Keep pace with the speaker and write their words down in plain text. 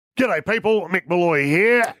G'day, people. Mick Malloy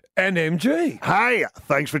here. And MG. Hey,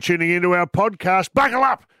 thanks for tuning into our podcast. Buckle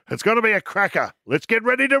up. It's going to be a cracker. Let's get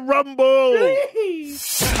ready to rumble.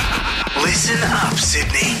 Listen up,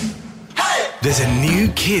 Sydney. There's a new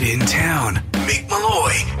kid in town. Mick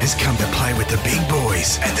Malloy has come to play with the big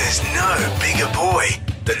boys, and there's no bigger boy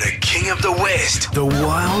than the King of the West, the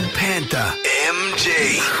Wild Panther,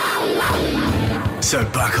 MG. So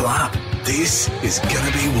buckle up. This is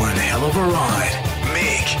going to be one hell of a ride.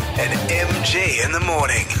 Mick and MG in the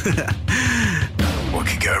morning. What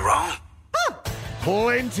could go wrong?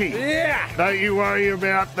 Plenty. Yeah. Don't you worry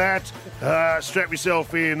about that. Strap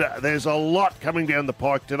yourself in. There's a lot coming down the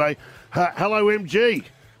pike today. Hello, MG.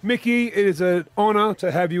 Mickey, it is an honour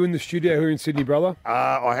to have you in the studio here in Sydney, brother.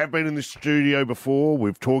 I have been in the studio before.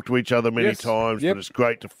 We've talked to each other many times, Yep. but it's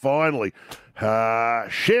great to finally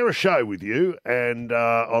share a show with you, and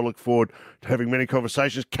I look forward to having many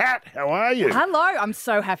conversations. Kat, how are you? Hello, I'm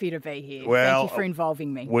so happy to be here. Well, Thank you for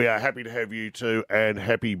involving me. We are happy to have you too, and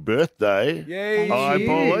happy birthday. Yay. I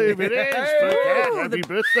believe it is. For Kat, happy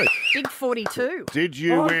birthday. Big 42. Did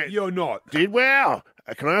you wear... You're not. Wow.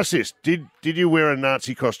 Can I ask this? Did you wear a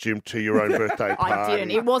Nazi costume to your own birthday party? I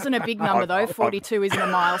didn't. It wasn't a big number though. 42 isn't a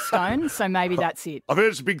milestone, so maybe that's it. I've heard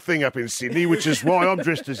it's a big thing up in Sydney, which is why I'm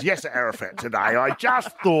dressed as Yasser Arafat today. I just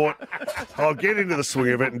thought I'll get into the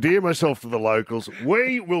swing of it and endear myself to the locals.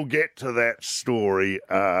 We will get to that story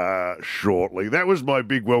shortly. That was my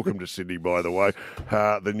big welcome to Sydney, by the way.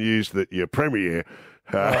 The news that your Premier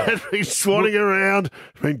has been swatting around,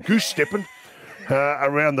 been goose-stepping.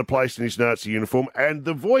 Around the place in his Nazi uniform. And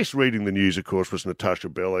the voice reading the news, of course, was Natasha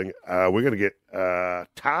Belling. We're going to get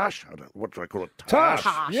Tash. What do I call it? Tash.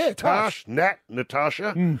 Yeah, Tash.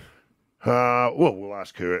 Natasha. Well, we'll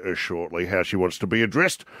ask her shortly how she wants to be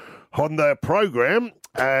addressed on the program.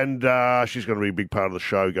 And she's going to be a big part of the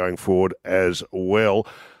show going forward as well.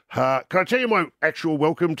 Can I tell you my actual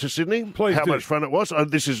welcome to Sydney? Please How do. much fun it was.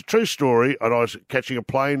 This is a true story. And I was catching a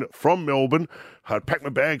plane from Melbourne. I'd packed my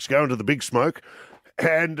bags going to the Big Smoke.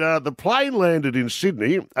 And the plane landed in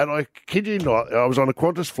Sydney. And I kid you not, I was on a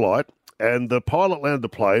Qantas flight. And the pilot landed the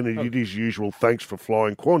plane and he did his usual thanks for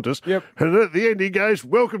flying Qantas. Yep. And at the end he goes,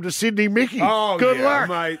 "Welcome to Sydney, Mickey. Oh, Good yeah, luck."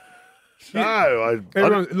 mate. No,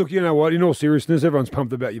 Everyone, look, you know what? In all seriousness, everyone's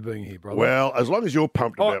pumped about you being here, brother. well, as long as you're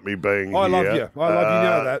pumped about me being I here. love you. I love you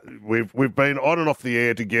know that. We've been on and off the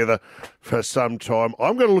air together for some time.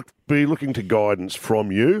 I'm going to be looking to guidance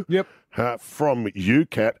from you. Yep. From you,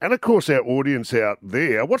 Kat, and of course our audience out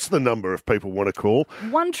there. What's the number if people want to call?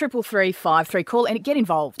 133353. Call and get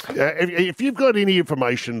involved. If you've got any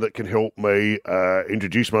information that can help me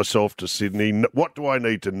introduce myself to Sydney, what do I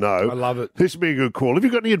need to know? I love it. This would be a good call. Have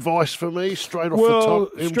you got any advice for me straight off the Well,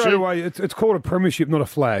 top? MG? straight away, it's called a premiership, not a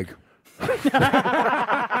flag.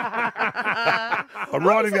 I'm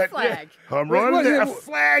writing that. flag? I'm What writing is that. it? A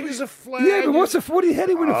flag is a flag. Yeah, but how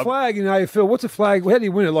do you win a flag in AFL? What's a flag? How do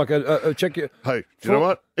you win it? Like a check your... Hey, do you know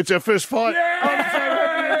what? It's our first fight. Yay!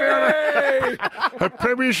 A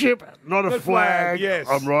premiership, not a flag. yes.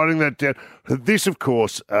 I'm writing that down. This, of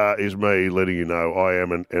course, is me letting you know I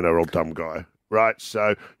am an NRL dumb guy, right?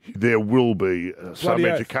 So there will be some Bloody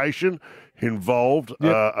oath. education involved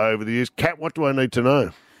Yep. over the years. Kat, what do I need to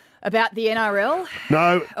know? About the NRL?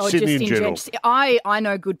 No, Or Sydney just in general. I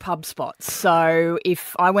know good pub spots. So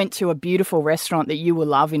if I went to a beautiful restaurant that you will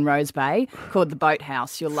love in Rose Bay called the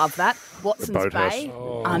Boathouse, you'll love that. Watson's Boathouse. Bay,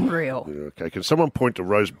 unreal. Okay, can someone point to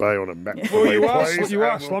Rose Bay on a map for Well, me, you please?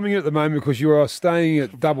 are slumming it at the moment because you are staying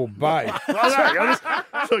at Double Bay. Let's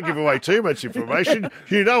not give away too much information.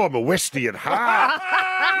 You know I'm a Westie at heart.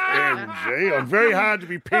 MG, I'm very hard to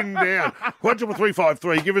be pinned down.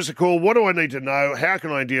 133353, give us a call. What do I need to know? How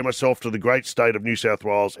can I endear myself to the great state of New South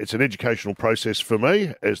Wales? It's an educational process for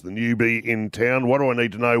me as the newbie in town. What do I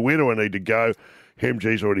need to know? Where do I need to go?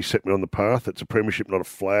 MG's already set me on the path. It's a premiership, not a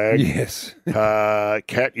flag. Yes.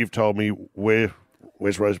 Kat, you've told me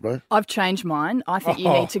where's Rose Bay? I've changed mine. I think you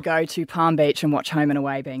need to go to Palm Beach and watch Home and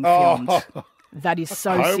Away being filmed. That is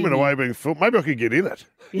so Home Sydney. and Away being filmed. Maybe I could get in it.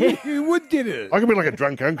 You would get it. I could be like a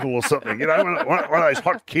drunk uncle or something, you know, one of those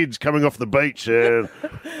hot kids coming off the beach. And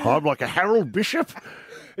I'm like a Harold Bishop.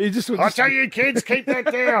 You just, I tell you, kids, keep that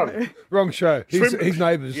down. wrong show. His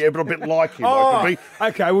neighbours. Yeah, but a bit like him. I could be.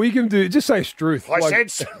 Okay, well, you can do... Just say Struth. I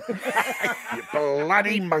said, you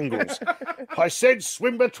bloody mongrels. I said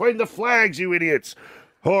swim between the flags, you idiots.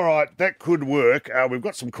 All right, that could work. We've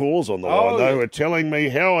got some calls on the line, though, who are telling me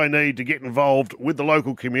how I need to get involved with the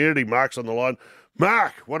local community. Mark's on the line.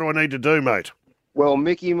 Mark, what do I need to do, mate? Well,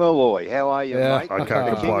 Mickey Malloy, how are you, Yeah. mate? I can't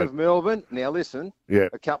The King complain. of Melbourne. Now, listen, Yeah.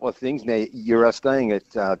 a couple of things. Now, you're staying at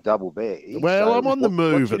Double Bear. Well, so I'm on the what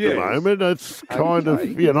move at you the do is- moment. It's kind of,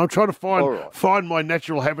 Okay. I'm trying to All right. find my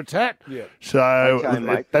natural habitat. Yeah. So Okay,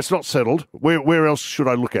 mate. that's not settled. Where else should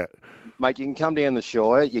I look at? Mate, you can come down the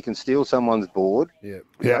Shire. You can steal someone's board. Yeah.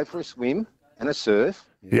 Yeah. Go for a swim and a surf.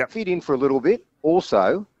 Yeah. Fit in for a little bit.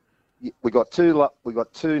 Also, we got two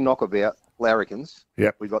knockabout larrikins.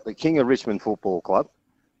 Yep. We've got the King of Richmond Football Club.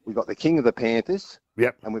 We've got the King of the Panthers.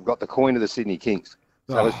 Yep. And we've got the Queen of the Sydney Kings.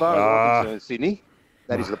 So as far as I'm concerned, Sydney,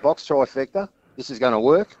 that is the box trifecta. This is going to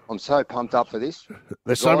work. I'm so pumped up for this.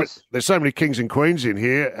 There's so Guys. many kings and queens in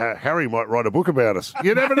here. Harry might write a book about us.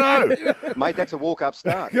 You never know. Mate, that's a walk-up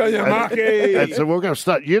start. Go, yeah, Marky. That's a welcome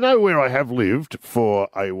start. You know where I have lived for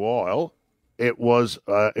a while? It was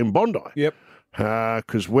in Bondi. Yep.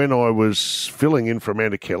 Because when I was filling in for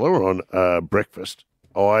Amanda Keller on breakfast,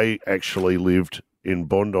 I actually lived in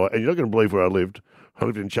Bondi. And you're not going to believe where I lived. I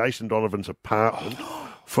lived in Jason Donovan's apartment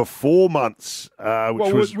for 4 months, which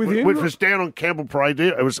What, with him? was down on Campbell Parade.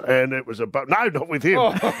 It was no, not with him.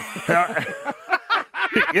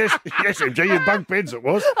 yes, MG, you bunk beds it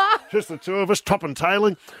was. Just the two of us, top and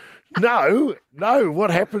tailing. No, what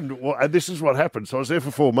happened, and this is what happened. So I was there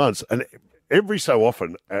for 4 months, and every so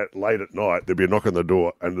often, late at night, there'd be a knock on the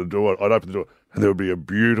door, and I'd open the door, and there would be a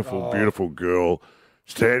beautiful, beautiful girl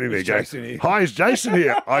standing there going, Jason here? "Hi, is Jason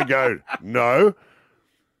here?" I go, "No,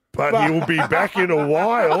 but he'll be back in a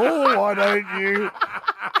while. Why don't you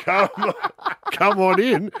come on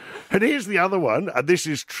in?" And here's the other one, and this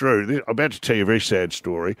is true. I'm about to tell you a very sad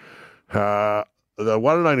story. The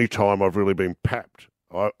one and only time I've really been papped.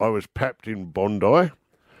 I was papped in Bondi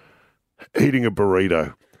eating a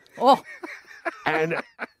burrito. Oh, And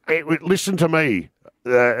listen to me,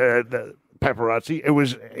 the paparazzi. It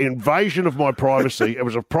was invasion of my privacy. It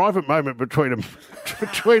was a private moment between a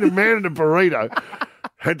man and a burrito.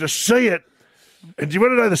 And to see it, and do you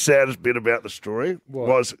want to know the saddest bit about the story? What?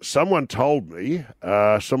 Was someone told me,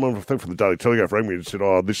 someone I think from the Daily Telegraph rang me and said,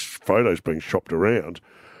 "Oh, this photo's being shopped around."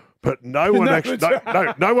 But no one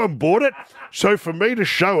no one bought it. So for me to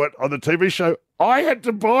show it on the TV show, I had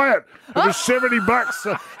to buy it. It was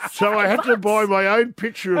 $70. So I had to buy my own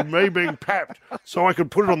picture of me being papped so I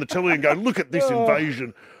could put it on the telly and go, "Look at this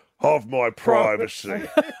invasion of my privacy."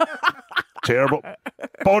 Terrible.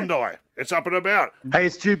 Bondi, it's up and about. Hey,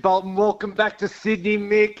 it's Stu Bolton. Welcome back to Sydney,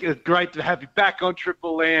 Mick. It's great to have you back on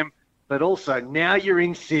Triple M. But also, now you're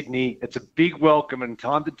in Sydney. It's a big welcome and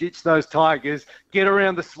time to ditch those Tigers. Get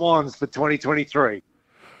around the Swans for 2023.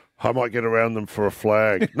 I might get around them for a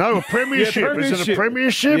flag. No, a premiership. Yeah, Is it a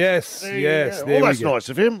premiership? Yes, There you yes. go. There Well, we that's go. nice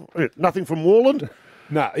of him. Nothing from Warland.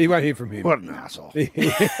 No, he won't hear from him. What an asshole.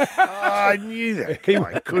 I knew that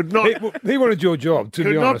guy could not. He wanted your job, to Could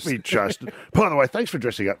be not honest. be trusted. By the way, thanks for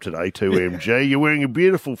dressing up today too, MG. You're wearing a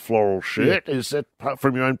beautiful floral shirt. Is that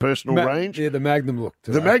from your own personal range? Yeah, the Magnum look.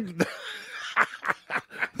 The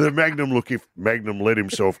the Magnum look, if Magnum let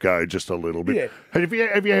himself go just a little bit. Yeah. Have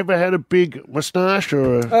you ever had a big moustache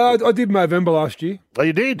or a... I did Movember last year. Oh,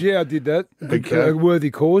 you did? Yeah, I did that. Okay. A worthy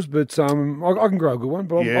cause, but I can grow a good one.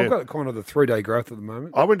 But Yeah. I've got kind of the 3-day growth at the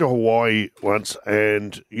moment. I went to Hawaii once,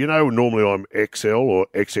 and normally I'm XL or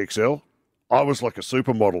XXL. I was like a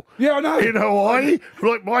supermodel. Yeah, I know. In Hawaii,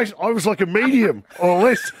 I was like a medium or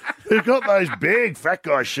less. They've got those big fat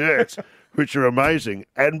guy shirts, which are amazing.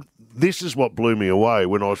 And this is what blew me away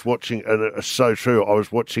when I was watching, and it's so true. I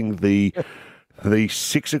was watching the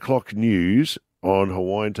 6 o'clock news on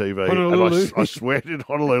Hawaiian TV, Honolulu. and I swear to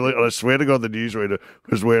Honolulu, and I swear to God, the newsreader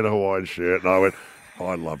was wearing a Hawaiian shirt, and I went,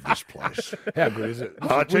 "I love this place." How good is it?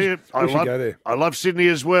 I tell you, we should go there. I love Sydney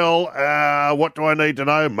as well. What do I need to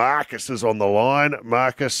know? Marcus is on the line.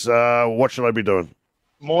 Marcus, what should I be doing?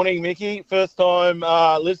 Morning, Mickey. First time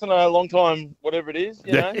listener, long time, whatever it is,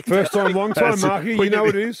 you know. First time, long time, That's it. Marky. We You know get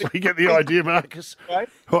what it is. We get the idea, Marcus. Okay.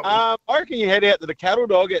 What- I reckon you head out to the Cattle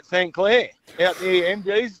Dog at St. Clair, out near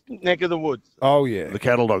MG's neck of the woods. Oh, yeah. The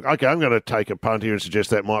Cattle Dog. Okay, I'm going to take a punt here and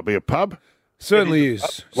suggest that might be a pub. Certainly is.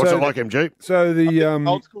 What's So- it like, MG? So the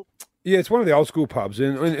Old school. yeah, it's one of the old school pubs,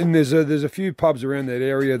 and there's a few pubs around that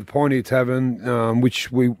area. The Pioneer Tavern,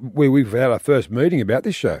 which we've had our first meeting about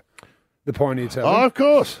this show. The Pioneer Tavern. Oh, of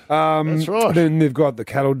course. That's right. Then they've got the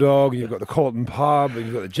Cattle Dog, and you've got the Colton Pub, and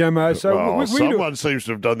you've got the Jammo. So Oh, we someone seems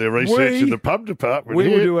to have done their research in the pub department will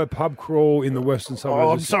here. do a pub crawl in the western suburbs.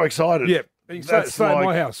 Oh, I'm so excited. Yeah, you can stay at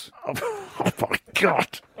my house Oh, my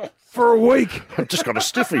God. for a week. I've just got a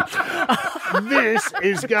stiffy. This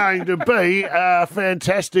is going to be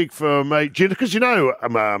fantastic for me, because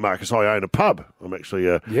Marcus, I own a pub. I'm actually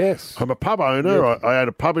Yes. I'm a pub owner. I own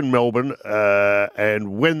a pub in Melbourne,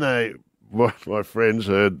 and when my friends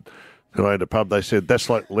heard when I had a pub, they said that's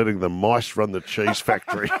like letting the mice run the cheese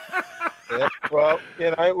factory. Yeah,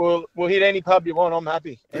 well, we'll hit any pub you want. I'm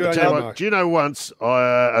happy. Do you know once,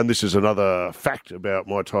 and this is another fact about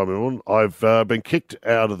my time in England, I've been kicked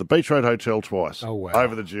out of the Beach Road Hotel twice. Oh, wow.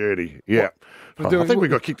 Over the journey. Yeah. What? I think we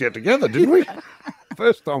got kicked out together, didn't we?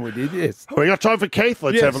 First time we did, yes. We got time for Keith.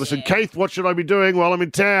 Let's have a listen. Keith, what should I be doing while I'm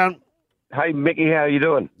in town? Hey, Mickey, how you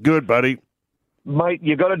doing? Good, buddy. Mate,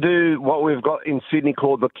 you got to do what we've got in Sydney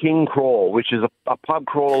called the King Crawl, which is a pub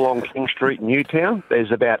crawl along King Street in Newtown.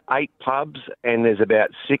 There's about 8 pubs and there's about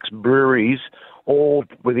 6 breweries, all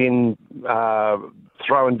within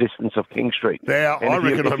throwing distance of King Street. Now, I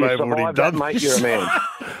reckon I may have already done mate, this. you're a man.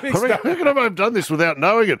 I reckon I may have done this without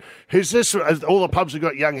knowing it. Is this all the pubs have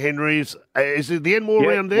got Young Henrys? Is it the Enmore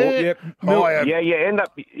around there? You end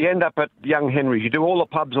up at Young Henrys. You do all the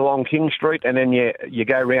pubs along King Street, and then you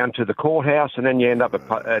go round to the courthouse, and then you end up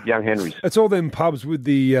at Young Henrys. It's all them pubs with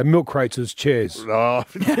the milk crates as chairs. Oh.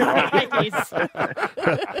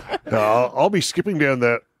 I'll be skipping down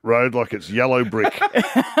that road like it's yellow brick. Like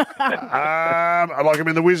I'm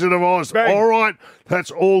in the Wizard of Oz. Bang. All right, that's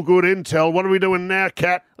all good intel. What are we doing now,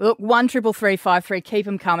 Kat? Look, 133353, keep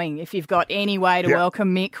them coming. If you've got any way to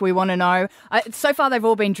welcome Mick, we want to know. So far, they've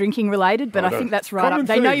all been drinking related, but I think that's right up.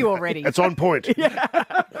 They know you already. It's on point.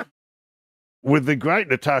 With the great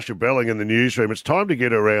Natasha Belling in the newsroom, it's time to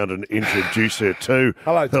get around and introduce her to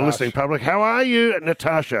Hello, the Tash. listening public. How are you,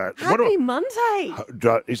 Natasha? Happy Monday.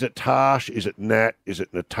 Is it Tash? Is it Nat? Is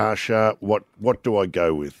it Natasha? What do I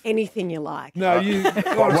go with? Anything you like. No, you...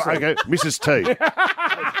 Okay, Mrs. T.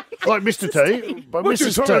 Like Mr. T, but What you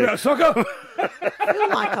Mrs. talking T. about, soccer? I feel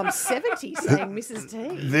like I'm 70 saying Mrs.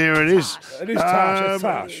 T. There it is. It is Tash. It's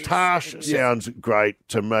Tash. Tash sounds great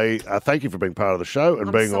to me. Thank you for being part of the show and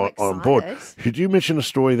I'm being so on board. excited. Did you mention a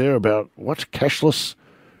story there about what's cashless?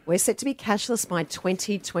 We're set to be cashless by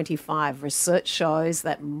 2025. Research shows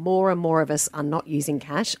that more and more of us are not using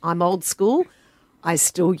cash. I'm old school. I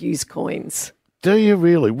still use coins. Do you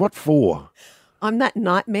really? What for? I'm that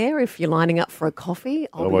nightmare. If you're lining up for a coffee,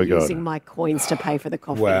 I'll my be God. using my coins to pay for the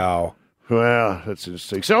coffee. Wow. Wow, that's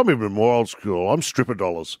interesting. So I'm even more old school. I'm stripper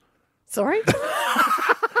dollars. Sorry?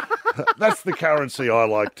 That's the currency I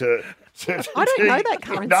like to I don't know that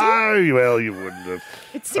currency. No, well, you wouldn't have.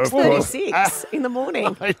 It's Of course. 6:36 in the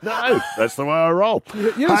morning. I know. That's the way I roll.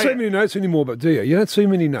 You don't see many notes anymore, but do you? You don't see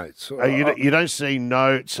many notes. You don't see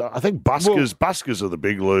notes. I think buskers are the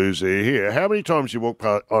big loser here. How many times you walk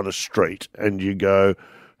on a street and you go,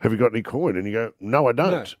 have you got any coin? And you go, no, I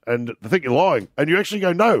don't. No. And they think you're lying. And you actually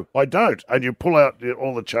go, no, I don't. And you pull out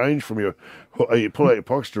all the change from your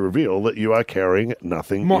pockets to reveal that you are carrying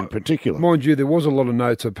nothing in particular. Mind you, there was a lot of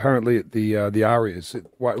notes apparently at the Arias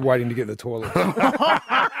waiting to get in the toilet.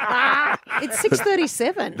 It's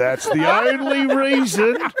 6:37. That's the only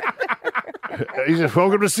reason. He says,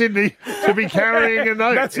 welcome to Sydney to be carrying a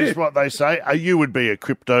note, That's is it. what they say. You would be a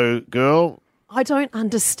crypto girl. I don't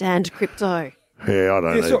understand crypto. Yeah, I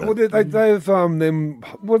don't Yes, know. well, they've them.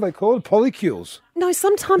 What are they called? Polycules. No,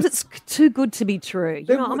 sometimes it's too good to be true.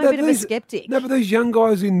 You know, I'm a bit of a skeptic. No, but these young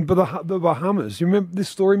guys in the Bahamas. You remember this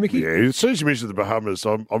story, Mickey? Yeah, as soon as you mention the Bahamas,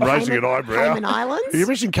 I'm raising an eyebrow. Cayman Islands? You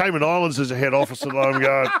mentioned Cayman Islands as a head office, and I'm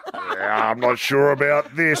going, yeah, I'm not sure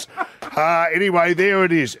about this. Anyway, there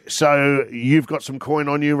it is. So you've got some coin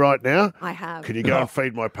on you right now. I have. Can you go and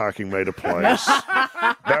feed my parking meter, please?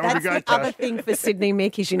 That would That's be great, the other Tash. thing for Sydney,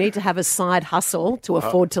 Mick, is you need to have a side hustle to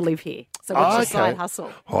afford to live here. So what's your side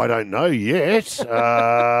hustle? I don't know yet.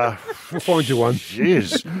 We'll find you one.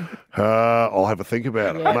 Jeez. I'll have a think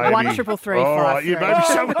about it. Yeah, Maybe. 133353. All right, maybe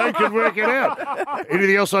someone can work it out.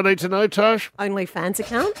 Anything else I need to know, Tash? Only fans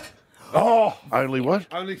account? Only what?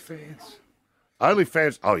 Only fans. Only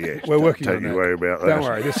fans. Oh, yeah. We're working Don't on you that. worry about that. Don't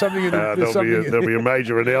worry. There's something in the. There'll be a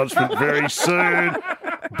major announcement very soon.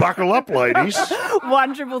 Buckle up, ladies.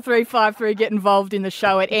 133353, get involved in the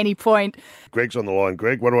show at any point. Greg's on the line.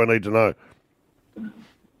 Greg, what do I need to know?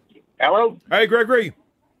 Hello, Hey, Gregory.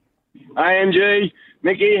 AMG.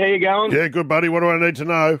 Mickey, how you going? Yeah, good, buddy. What do I need to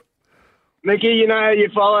know? Mickey, you know you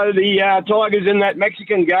follow the Tigers in that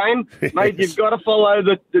Mexican game, mate. You've got to follow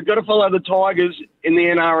the Tigers in the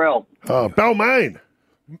NRL. Oh, Balmain.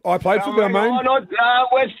 I played for Balmain. Not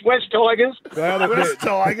West Tigers. West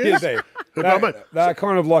Tigers. They're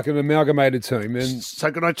kind of like an amalgamated team. And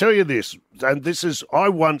So can I tell you this? And this is, I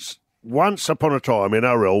once upon a time,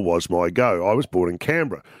 NRL was my go. I was born in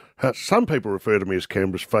Canberra. Some people refer to me as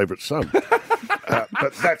Canberra's favourite son.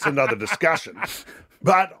 But that's another discussion.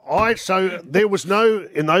 So there was no,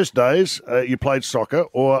 in those days, you played soccer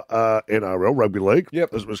or NRL, rugby league,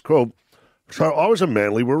 Yep. as it was called. So I was a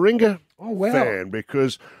Manly Warringah wow. fan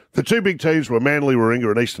because the two big teams were Manly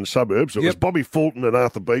Warringah and Eastern Suburbs. It was Yep. Bobby Fulton and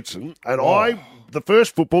Arthur Beetson. And the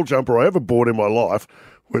first football jumper I ever bought in my life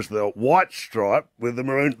was the white stripe with the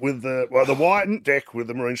maroon, the white deck with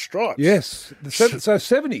the maroon stripes. Yes. So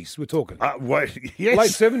 70s we're talking. Yes.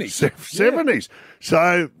 Late 70s. 70s.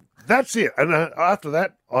 So that's it. And after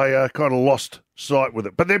that, I kind of lost sight with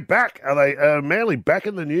it. But they're back. Are they Manly back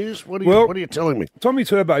in the news? What are you telling me? Tommy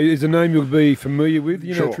Turbo is a name you'll be familiar with.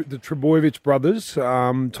 You know, Sure. the Trebojevic brothers.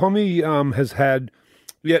 Tommy has had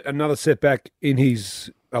yet another setback in his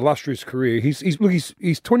illustrious career.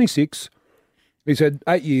 He's 26. He's had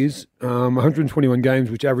 8 years, 121 games,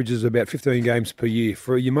 which averages about 15 games per year.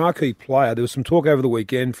 For a marquee player, there was some talk over the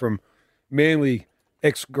weekend from Manly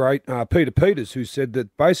ex-great Peter Peters, who said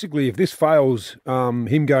that basically if this fails,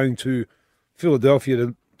 him going to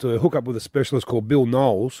Philadelphia to hook up with a specialist called Bill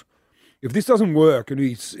Knowles, if this doesn't work and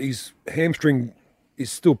his hamstring is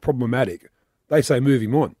still problematic, they say move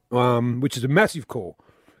him on, which is a massive call.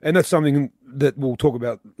 And that's something that we'll talk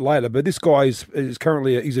about later. But this guy is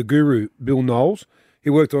currently he's a guru, Bill Knowles. He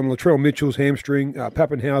worked on Latrell Mitchell's hamstring,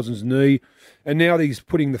 Pappenhausen's knee, and now he's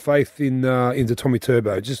putting the faith into Tommy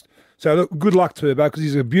Turbo. So look, good luck, Turbo, because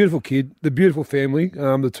he's a beautiful kid, the beautiful family,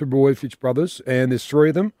 the Trebojevic brothers, and there's three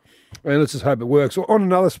of them. And let's just hope it works. So on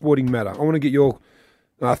another sporting matter, I want to get your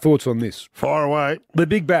thoughts on this. Fire away. The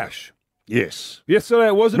Big Bash. Yes. Yesterday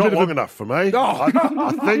it was a Not bit long of a... enough for me. Oh.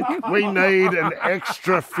 I think we need an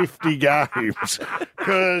extra 50 games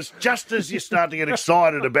because just as you start to get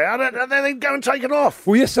excited about it, and then they go and take it off.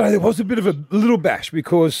 Well, yesterday there was a bit of a little bash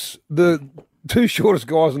because the two shortest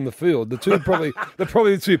guys on the field, they're probably the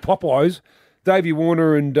two Popeyes, Davey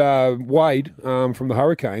Warner and Wade from the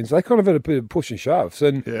Hurricanes, they kind of had a bit of push and shoves.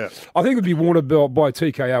 And I think it would be Warner by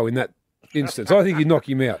TKO in that instance. I think he'd knock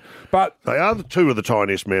him out. But they are the two of the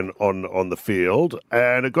tiniest men on the field,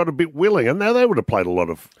 and it got a bit willing. And now they would have played a lot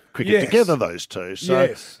of cricket together, those two. So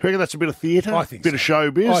I reckon that's a bit of theatre, I think bit of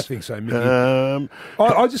showbiz. I think so, Mickey.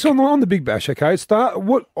 I just on the Big Bash, okay,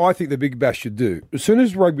 what I think the Big Bash should do, as soon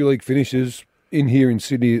as rugby league finishes here in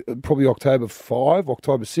Sydney, probably October 5,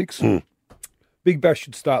 October 6, Big Bash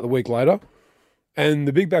should start the week later. And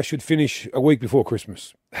the Big Bash should finish a week before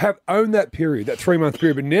Christmas. Own that period, that 3-month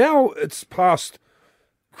period. But now it's past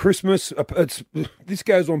Christmas. This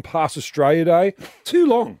goes on past Australia Day. Too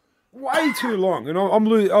long, way too long. And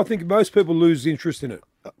I think most people lose interest in it.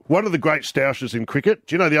 One of the great stoushes in cricket.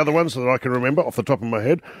 Do you know the other ones that I can remember off the top of my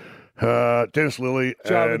head? Dennis Lilly and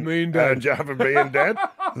Jarvin Me and Dad.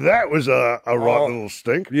 That was a right little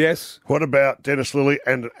stink. Yes. What about Dennis Lilly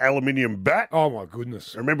and an aluminium bat? Oh, my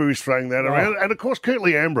goodness. Remember he was throwing that around? And, of course,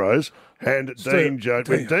 Curtly Ambrose and Dean Jones.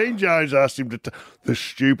 When Dean Jones asked him the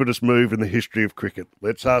stupidest move in the history of cricket.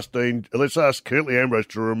 Let's ask Curtly Ambrose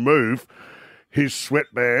to remove his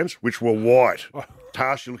sweatbands, which were white.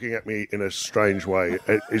 Tash, you're looking at me in a strange way.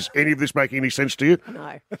 Is any of this making any sense to you?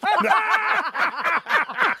 No.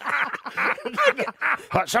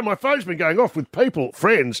 So my phone's been going off with people,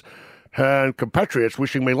 friends, and compatriots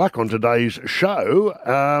wishing me luck on today's show.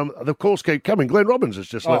 The calls keep coming. Glenn Robbins has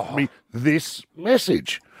just left me this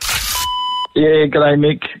message. Yeah, g'day,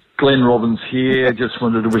 Mick. Glenn Robbins here. Just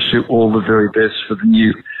wanted to wish you all the very best for the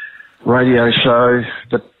new radio show.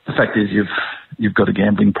 But the fact is you've got a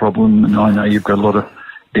gambling problem, and I know you've got a lot of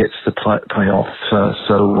debts to pay off.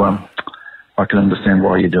 So I can understand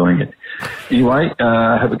why you're doing it. Anyway,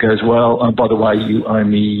 hope it goes well. By the way, you owe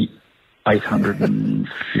me $850.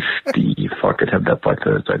 If I could have that by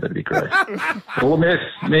Thursday, that'd be great. All the best,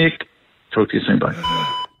 Mick. Talk to you soon, bye.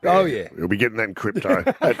 Oh, yeah. We'll be getting that in crypto.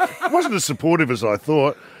 It wasn't as supportive as I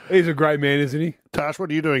thought. He's a great man, isn't he? Tash,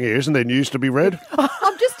 what are you doing here? Isn't there news to be read?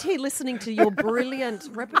 I'm just here listening to your brilliant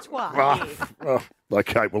repertoire.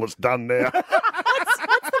 Okay, well, it's done now.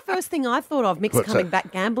 That's the first thing I thought of, Mick's coming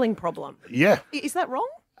back gambling problem. Yeah. Is that wrong?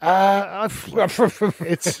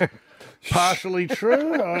 It's partially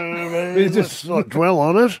true. Let's not dwell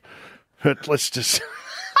on it. But let's just...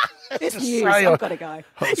 It's news. I've got to go.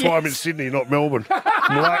 That's why I'm in Sydney, not Melbourne.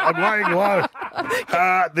 I'm laying low.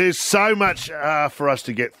 There's so much for us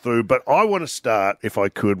to get through, but I want to start, if I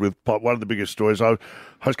could, with one of the biggest stories. I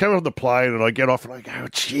was coming off the plane and I get off and I go,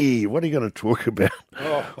 gee, what are you going to talk about?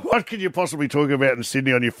 What can you possibly talk about in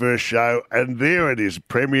Sydney on your first show? And there it is.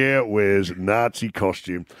 Premier wears Nazi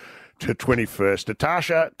costume to 21st.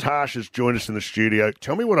 Natasha Tash has joined us in the studio.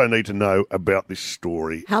 Tell me what I need to know about this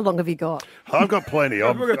story. How long have you got? I've got plenty.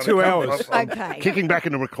 We've got 2 hours. I'm Okay. kicking back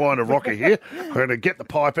in the recliner rocker here. I'm going to get the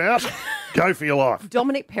pipe out. Go for your life.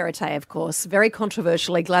 Dominic Perrottet, of course, very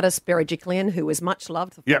controversially, Gladys Berejiklian, who was much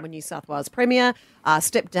loved, the former New South Wales Premier,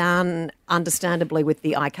 stepped down, understandably, with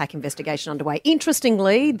the ICAC investigation underway.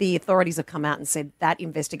 Interestingly, the authorities have come out and said that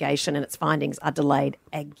investigation and its findings are delayed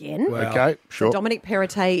again. Wow. Okay, sure. So Dominic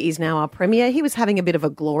Perrottet is now our Premier. He was having a bit of a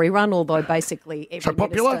glory run, although basically every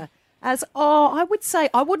popular? minister... I would say,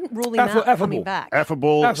 I wouldn't rule him out coming back.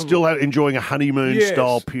 Affable, still enjoying a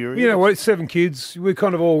honeymoon-style period. You know what? 7 kids. We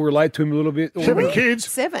kind of all relate to him a little bit. 7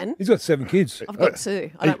 kids? 7? He's got 7 kids. I've got 2.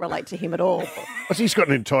 I don't relate to him at all. He's got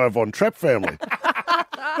an entire Von Trapp family.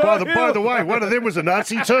 By the way, one of them was a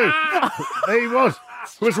Nazi too. He was.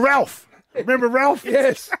 It was Ralph. Remember Ralph?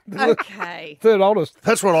 Yes. Okay. Third oldest.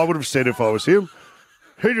 That's what I would have said if I was him.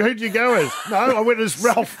 Who'd you go as? No, I went as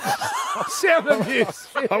Ralph. 7 years.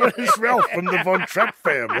 I went as Ralph from the Von Trapp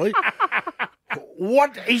family.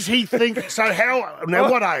 What is he thinking? So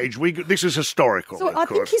now what age? This is historical. So I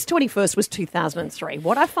think his 21st was 2003.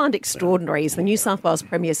 What I find extraordinary is the New South Wales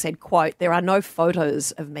Premier said, quote, "There are no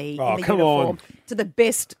photos of me in the uniform to the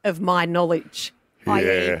best of my knowledge."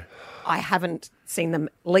 I.e., I haven't seen them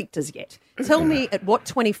leaked as yet. Tell me at what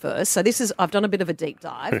 21st, so this is, I've done a bit of a deep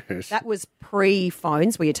dive. Yes. That was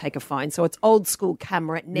pre-phones where you take a phone. So it's old school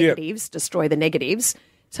camera, negatives, destroy the negatives.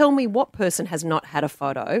 Tell me what person has not had a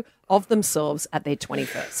photo of themselves at their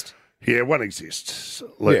 21st. Yeah, one exists.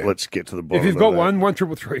 Let's get to the bottom. If you've got one,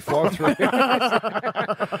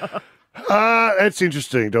 1-333-533. That's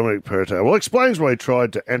interesting, Dominic Perrottet. Well, explains why he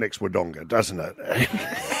tried to annex Wodonga, doesn't it?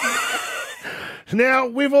 Now,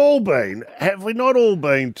 have we not all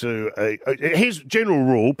been to his general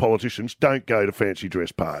rule, politicians don't go to fancy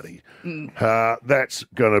dress party. That's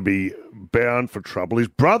going to be bound for trouble. His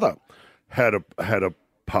brother had a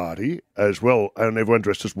party as well, and everyone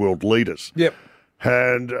dressed as world leaders. Yep.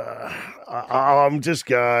 And I'm just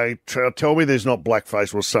going, tell me there's not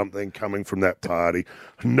blackface or something coming from that party.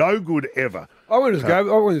 No good ever. I went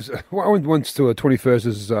once to a 21st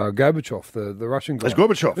as Gorbachev, the Russian guy. As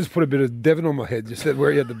Gorbachev? Just put a bit of Devon on my head, just said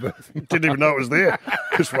where he had the birth. Didn't even know it was there.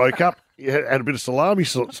 Just woke up, had a bit of salami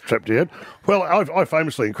strapped to your head. Well, I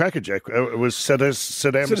famously in Crackerjack, it was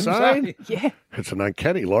Saddam Hussein. Yeah. It's an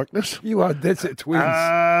uncanny likeness. You are dead set twins.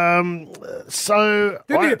 So...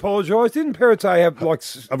 Didn't he apologise? Didn't Perrottet have,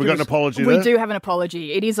 Have we got an apology We there? do have an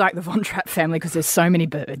apology. It is like the Von Trapp family because there's so many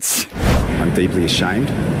birds. I'm deeply ashamed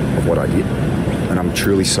of what I did, and I'm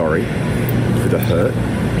truly sorry for the hurt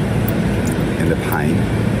and the pain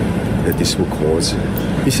that this will cause.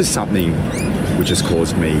 This is something which has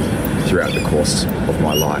caused me, throughout the course of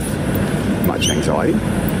my life, much anxiety.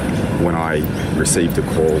 When I received the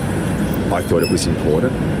call, I thought it was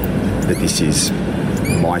important that this is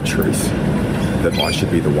my truth, that I should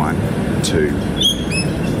be the one to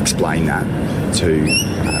explain that to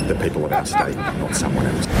the people of our state, not someone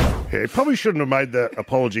else. Yeah, he probably shouldn't have made that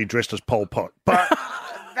apology dressed as Pol Pot. But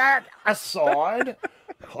that aside...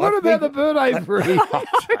 What about the bird apiary? I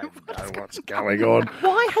don't know what's going on.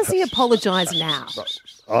 Why has he apologised now?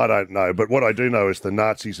 I don't know, but what I do know is the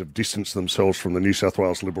Nazis have distanced themselves from the New South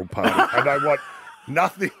Wales Liberal Party, and they want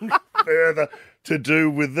nothing further to do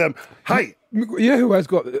with them. Hey, you know who has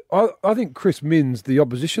got? I think Chris Minns, the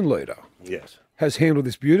opposition leader, yes, has handled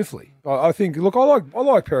this beautifully. I think. Look, I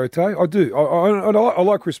like Perrottet. I do. I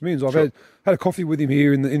like Chris Minns. I've had a coffee with him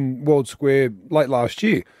here in World Square late last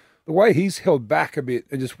year. The way he's held back a bit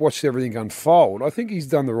and just watched everything unfold, I think he's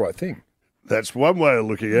done the right thing. That's one way of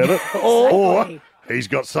looking at it. Or he's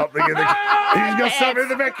got something in the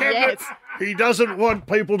back cabinet. Yes. He doesn't want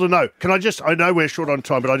people to know. I know we're short on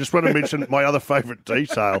time, but I just want to mention my other favourite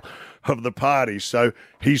detail of the party. So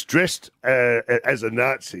he's dressed as a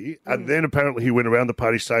Nazi, and then apparently he went around the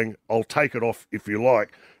party saying, "I'll take it off if you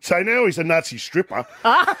like." So now he's a Nazi stripper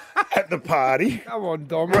at the party. Come on,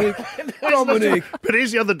 Dominic. Dominic. But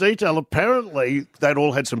here's the other detail. Apparently, they'd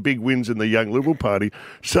all had some big wins in the Young Liberal Party.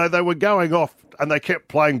 So they were going off and they kept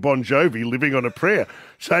playing Bon Jovi, Living on a Prayer.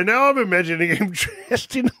 So now I'm imagining him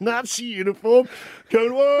dressed in a Nazi uniform,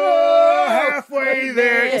 going, whoa, halfway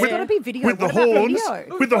there. There's got to be video. With the What about horns.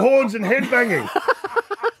 video? With the horns and headbanging.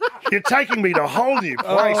 You're taking me to a whole new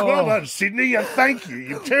place. Well done, Sydney. Thank you.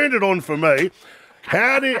 You've turned it on for me.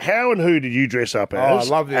 How and who did you dress up as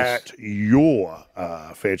I love this. at your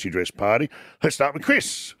fancy dress party? Let's start with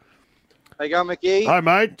Chris. How you going, Mickey? Hi,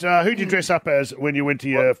 mate. Who did you dress up as when you went to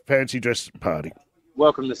your fancy dress party?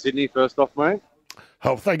 Welcome to Sydney, first off, mate.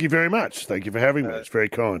 Oh, thank you very much. Thank you for having me. It's very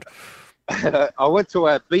kind. I went to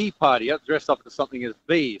a Bee party. I dressed up as something as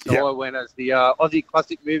Bee. So Yep. I went as the Aussie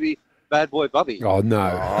classic movie, Bad Boy Bubby. Oh no!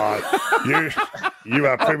 You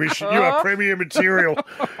are premier material.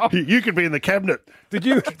 You could be in the cabinet. Did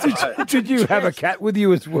you have a cat with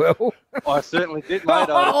you as well? I certainly did, mate. I had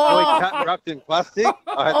a toy cat wrapped in plastic.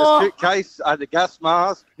 I had the suitcase, I had the gas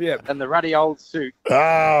mask, and the ruddy old suit.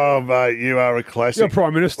 Oh, mate, you are a classic. You're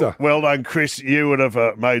Prime Minister. Well done, Chris. You would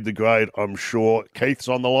have made the grade, I'm sure. Keith's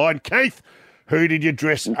on the line. Keith, who did you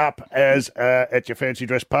dress up as at your fancy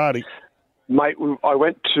dress party? Mate, I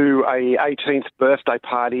went to a 18th birthday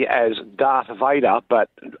party as Darth Vader, but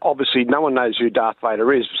obviously no one knows who Darth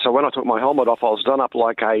Vader is. So when I took my helmet off, I was done up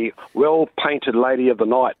like a well-painted Lady of the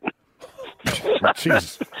Night.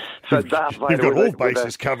 Jeez. So Darth Vader. You've got all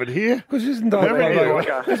bases covered here. Because isn't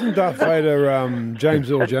Darth Vader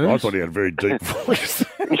James Earl Jones? I thought he had a very deep voice.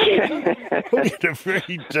 He had a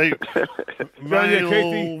very deep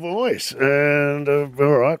male voice. And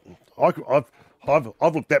all right, I've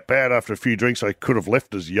looked that bad after a few drinks. I could have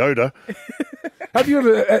left as Yoda. Have you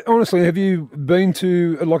ever, honestly, have you been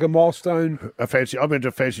to like a milestone? I went to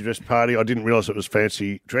a fancy dress party. I didn't realise it was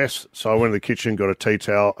fancy dress, so I went to the kitchen, got a tea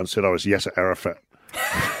towel, and said I was Yasser Arafat.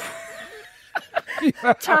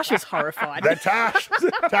 Tash is horrified. Tash,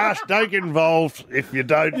 don't get involved if you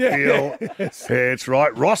don't feel. Yes. Yeah, it's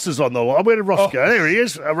right. Ross is on the line. Where did Ross go? There he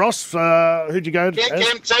is. Ross, who'd you go to?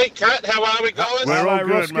 MT, Cut, how are we, guys? We're all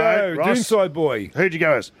good, mate. Ross, Doomside Boy. Who'd you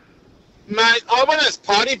go as? Mate, I went as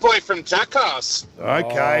Party Boy from Jackass.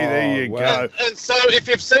 Okay, there you go. And so if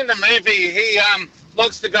you've seen the movie, he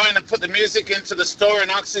likes to go in and put the music into the store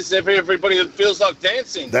and asks everybody that feels like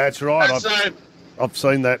dancing. That's right. And I've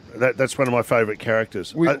seen that. That's one of my favourite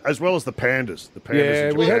characters, as well as the pandas. The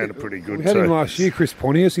pandas in Japan are pretty good too. We had him last year, Chris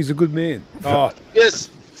Pontius. He's a good man. Oh. Yes.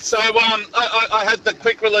 So I had the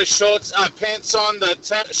quick release shorts, pants on, the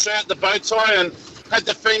shirt, the bow tie, and had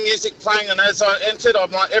the theme music playing. And as I entered,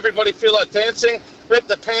 I'm like, everybody feel like dancing. Ripped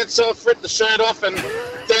the pants off, ripped the shirt off, and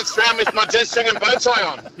danced around with my G-string and bow tie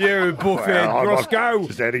on. Yeah, buffhead. Roscoe.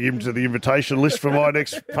 Just adding him to the invitation list for my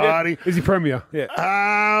next party. Is he Premier? Yeah.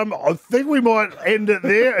 I think we might end it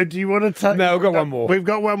there. Do you want to take... No, we've got one more. We've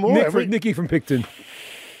got one more. Nicky from Picton.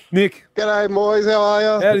 Nick. G'day, boys. How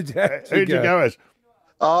are you? Who'd you go as?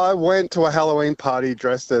 I went to a Halloween party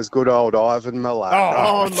dressed as good old Ivan Milat.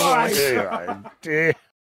 Oh, nice. Dear.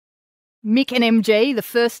 Mick and MG, the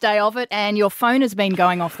first day of it, and your phone has been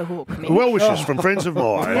going off the hook. Mick. Well wishes from friends of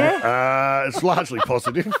mine. It's largely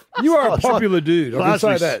positive. You are a popular dude. I can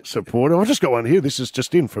say that. Supportive. I've just got one here. This is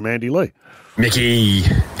just in from Andy Lee. Mickey,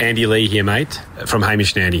 Andy Lee here, mate, from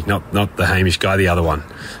Hamish and Andy. Not the Hamish guy, the other one,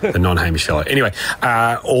 the non-Hamish fellow. Anyway,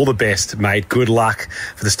 all the best, mate. Good luck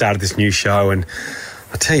for the start of this new show. And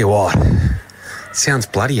I'll tell you what, it sounds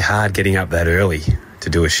bloody hard getting up that early to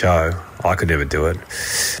do a show. I could never do it.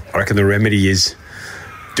 I reckon the remedy is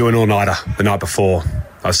do an all-nighter the night before.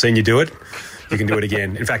 I've seen you do it. You can do it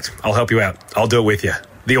again. In fact, I'll help you out. I'll do it with you.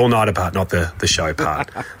 The all-nighter part, not the show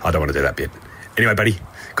part. I don't want to do that bit. Anyway, buddy,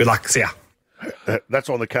 good luck. See ya. That's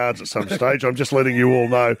on the cards at some stage. I'm just letting you all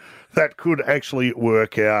know that could actually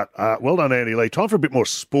work out. Well done, Andy Lee. Time for a bit more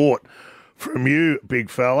sport from you, big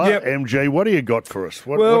fella. Yep. MG, what do you got for us?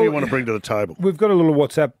 What do you want to bring to the table? We've got a little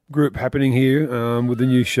WhatsApp group happening here with the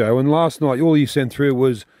new show, and last night all you sent through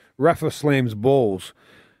was Rafa slams balls.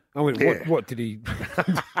 I went, what did he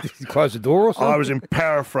did he close the door or something? I was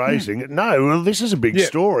paraphrasing. No, well, this is a big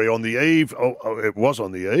story on the eve. It was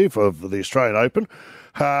on the eve of the Australian Open,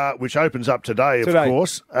 which opens up today, of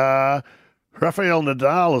course. Rafael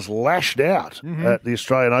Nadal has lashed out at the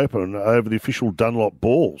Australian Open over the official Dunlop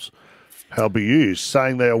balls. They'll be used,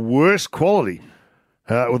 saying they are worse quality,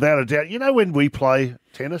 without a doubt. You know when we play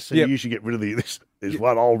tennis and you usually get rid of this is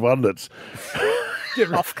one old one that's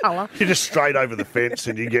off colour. You're just straight over the fence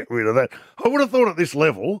and you get rid of that. I would have thought at this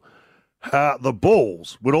level, the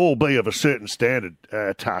balls would all be of a certain standard.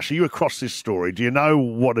 Tash, are you across this story? Do you know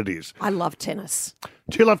what it is? I love tennis.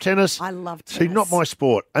 Do you love tennis? I love tennis. See, not my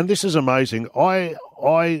sport. And this is amazing. I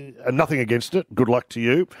nothing against it. Good luck to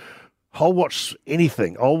you. I'll watch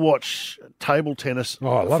anything. I'll watch table tennis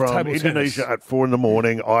I love from table Indonesia tennis. at 4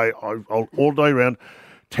 a.m. I'll all day round.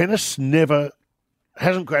 Tennis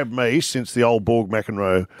hasn't grabbed me since the old Borg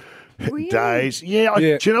McEnroe days. Yeah,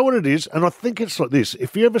 do you know what it is? And I think it's like this.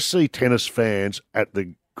 If you ever see tennis fans at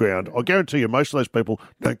the ground, I guarantee you most of those people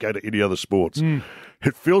don't go to any other sports.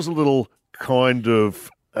 It feels a little kind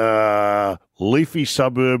of leafy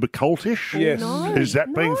suburb cultish. Yes. No, is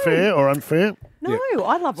that being fair or unfair? No,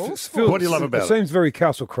 I love all sports. What do you love about it? It seems very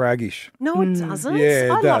Castle Craggish. No, it doesn't. Yeah, it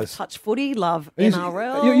I love does. touch footy, love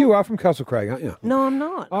NRL. You are from Castle Crag, aren't you? No, I'm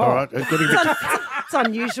not. All right. It's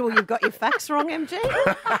unusual you've got your facts wrong, MG.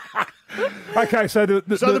 Okay, so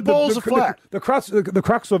the balls are flat. The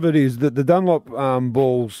crux of it is that the Dunlop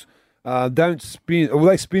balls don't spin, or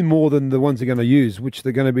they spin more than the ones they're going to use, which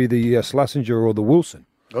they're going to be the Schlesinger or the Wilson.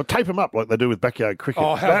 Or tape them up like they do with backyard cricket.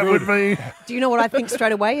 Oh, how that good. would be. Do you know what I think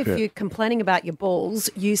straight away? If Yeah. you're complaining about your balls,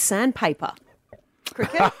 use sandpaper.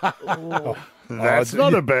 Cricket? That's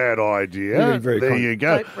not a bad idea. There you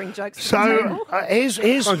go. Don't bring jokes to the So table. here's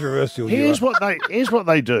controversial. Here's what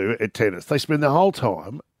they do at tennis. They spend the whole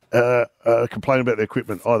time complaining about their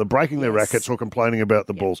equipment, either breaking their rackets or complaining about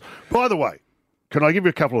the balls. By the way, can I give you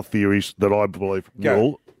a couple of theories that I believe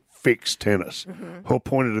will fix tennis or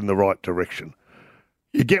point it in the right direction?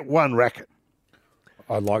 You get one racket.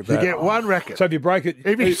 I like You that. get one racket. So if you break it,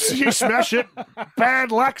 If you smash it,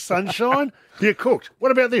 bad luck, sunshine. You're cooked.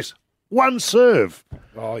 What about this? One serve.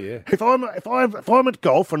 Oh yeah. If I'm at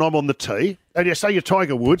golf and I'm on the tee, and you say you're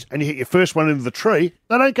Tiger Woods and you hit your first one into the tree,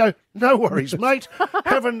 they don't go, no worries, mate.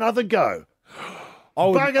 Have another go.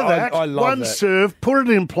 Bugger that. I love one that. serve, put it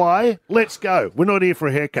in play. Let's go. We're not here for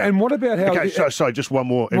a haircut. And what about how? Okay, so just one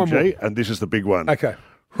more, One MG, more. and this is the big one. Okay.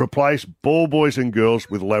 Replace ball boys and girls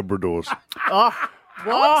with Labradors.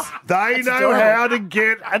 What? They know how to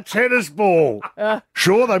get a tennis ball.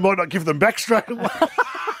 Sure, they might not give them back straight away.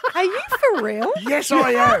 Are you for real? Yes,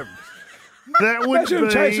 I am. That would Imagine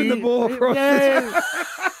be chasing the ball across.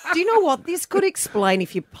 Do you know what? This could explain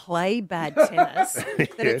if you play bad tennis, that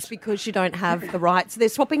it's Yes. because you don't have the rights. They're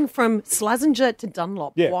swapping from Schlesinger to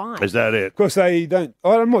Dunlop. Yeah. Why? Is that it? Of course, they don't.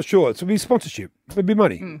 I'm not sure. It'll be sponsorship. It'll be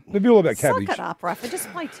money. It'll be all about Suck cabbage. it up, Rafa. Just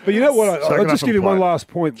play tennis. But you know what? Suck I'll it just up give and you one play. last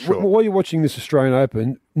point. Sure. While you're watching this Australian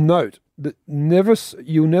Open, note that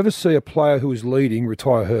you'll never see a player who is leading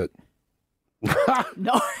retire hurt.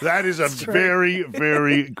 No. That is a very,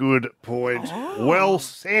 very good point. Well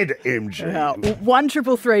said, MG.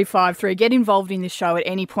 13353. Get involved in this show at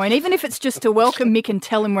any point, even if it's just to welcome Mick and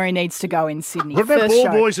tell him where he needs to go in Sydney. What about First ball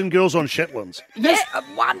show. boys and girls on Shetlands? Yes,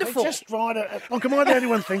 wonderful. Just trying to. Look, am I the only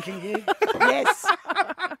one thinking here? Yes.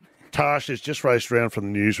 Tash has just raced around from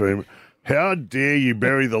the newsroom. How dare you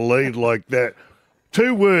bury the lead like that?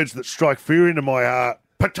 Two words that strike fear into my heart.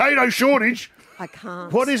 Potato shortage. I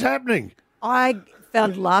can't. What is happening? I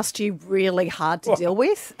found last year really hard to deal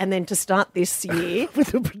with, and then to start this year with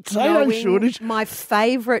the potato knowing shortage. My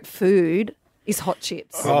favourite food is hot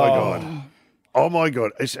chips. Oh my God. Oh my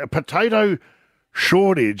God. It's a potato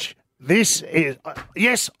shortage. This is,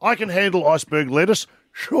 yes, I can handle iceberg lettuce.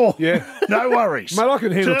 Sure. Yeah. No worries. Mate, I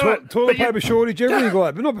can handle Do it, toilet but you paper shortage, everything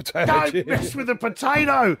like that, but not potato Don't chips. mess with the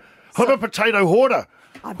potato. I'm a potato hoarder.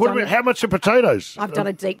 How much are potatoes? I've done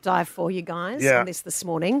a deep dive for you guys Yeah. on this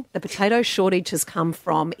morning. The potato shortage has come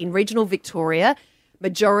from, in regional Victoria,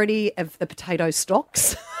 majority of the potato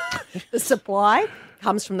stocks, the supply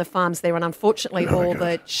comes from the farms there. And unfortunately, all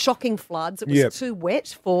the shocking floods, it was Yep. too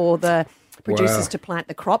wet for the producers Wow. to plant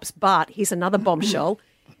the crops. But here's another bombshell.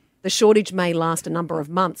 The shortage may last a number of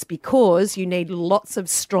months because you need lots of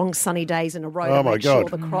strong sunny days in a row Oh, to my make sure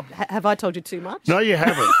God. the crop... Have I told you too much? No, you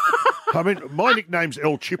haven't. I mean, my nickname's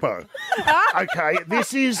El Chippo. Okay, I'm going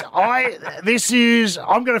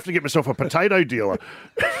to have to get myself a potato dealer.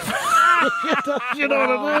 You know what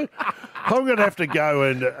I mean? I'm going to have to go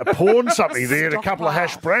and pawn something there and a couple of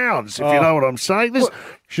hash browns, if you know what I'm saying. This,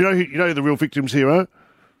 you know who the real victims here are?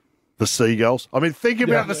 The seagulls. I mean, think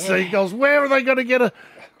about the seagulls. Where are they going to get a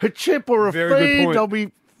chip or a Very good feed? point.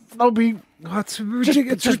 They'll be It's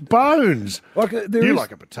ridiculous. just bones. Like You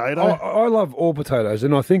like a potato? I love all potatoes,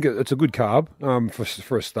 and I think it's a good carb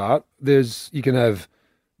for a start. You can have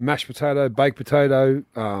mashed potato, baked potato,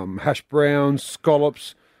 hash browns,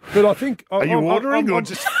 scallops. But I think Are you ordering or I'm,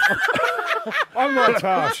 just? I'm like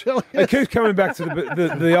Tash. It keeps coming back to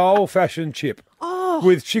the old fashioned chip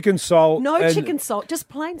with chicken salt. No and- chicken salt, just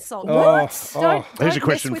plain salt. Oh, What? oh. Here's a don't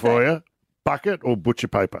question mess with for it. you. Bucket or butcher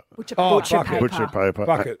paper? Butcher bucket. paper. Butcher paper.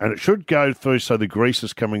 Bucket. And it should go through so the grease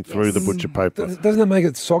is coming through the butcher paper. Doesn't that make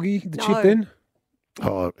it soggy, the No. chip then?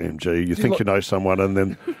 Oh, MG, you think you know someone and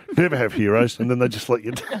then never have heroes and then they just let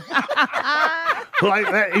you down. Like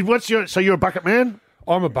that. So you're a bucket man?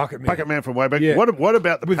 I'm a bucket man. Bucket man from way back. Yeah. What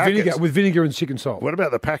about the with packets? vinegar and chicken salt. What about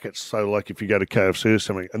the packets? So like if you go to KFC or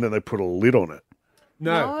something and then they put a lid on it.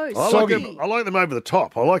 No. I like them over the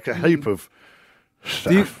top. I like a heap of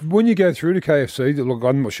stuff. When you go through to KFC, look,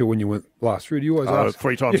 I'm not sure when you went last through. Do you always ask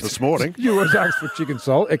 3 times this morning. You always ask for chicken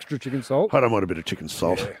salt, extra chicken salt. I don't mind a bit of chicken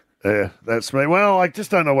salt. Yeah, that's me. Well, I just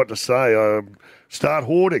don't know what to say. Start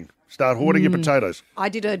hoarding. Start hoarding your potatoes. I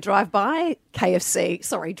did a drive-by KFC.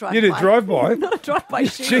 Sorry, drive-by. You did a drive-by? No, drive-by.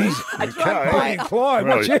 Jeez. A drive-by. Clyde,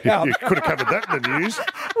 Well, watch out. you could have covered that in the news.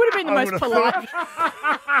 Would have been the most polite.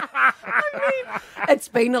 It's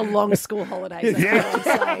been a long school holiday.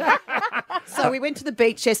 So we went to the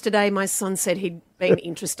beach yesterday. My son said he'd been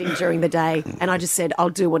interesting during the day, and I just said, I'll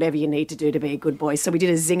do whatever you need to do to be a good boy. So we did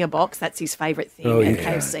a zinger box. That's his favourite thing at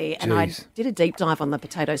KFC. And I did a deep dive on the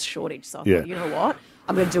potato shortage. So I thought, you know what?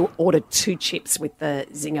 I'm going to order 2 chips with the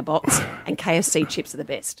zinger box, and KFC chips are the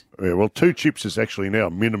best. Yeah, well, 2 chips is actually now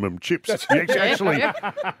minimum chips. Actually,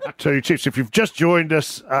 2 chips. If you've just joined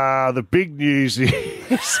us, the big news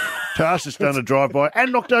is Tash has done a drive-by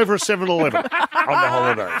and knocked over a 7-Eleven on the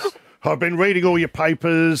holidays. I've been reading all your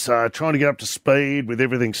papers, trying to get up to speed with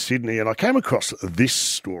everything Sydney, and I came across this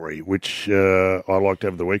story, which I liked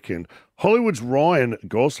over the weekend. Hollywood's Ryan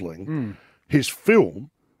Gosling, his film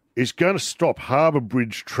is going to stop Harbour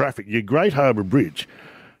Bridge traffic, your Great Harbour Bridge.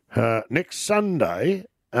 Next Sunday,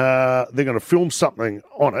 they're going to film something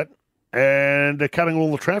on it, and they're cutting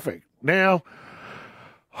all the traffic. Now,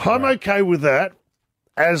 I'm okay with that,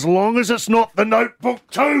 as long as it's not The Notebook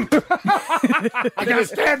 2. I can't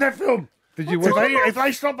stand that film. If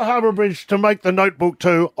they stop the Harbour Bridge to make The Notebook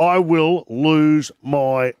 2, I will lose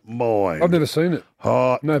my mind. I've never seen it.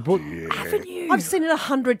 Notebook. Yeah. Haven't you? I've seen it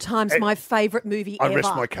 100 times. My favourite movie ever. I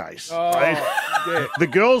rest my case. The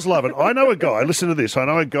girls love it. I know a guy, listen to this, I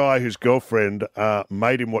know a guy whose girlfriend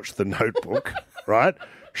made him watch The Notebook, right?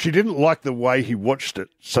 She didn't like the way he watched it,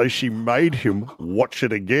 so she made him watch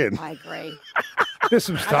it again. I agree. There's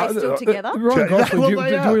some stuff. Are they still together? Ryan Gosling.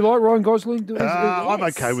 Do we like Ryan Gosling? I'm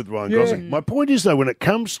okay with Ryan Gosling. My point is, though, when it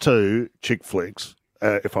comes to chick flicks,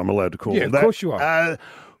 if I'm allowed to call them that, of course you are.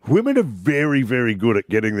 Women are very, very good at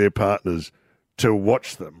getting their partners to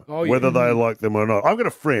watch them, whether they like them or not. I've got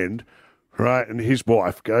a friend, right, and his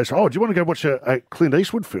wife goes, do you want to go watch a Clint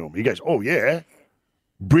Eastwood film? He goes, oh, yeah.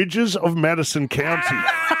 Bridges of Madison County.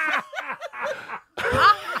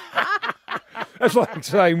 That's like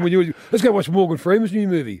saying, let's go watch Morgan Freeman's new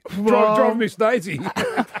movie, Drive Miss Daisy.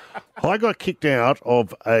 I got kicked out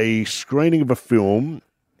of a screening of a film,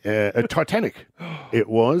 Titanic. It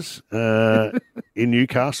was in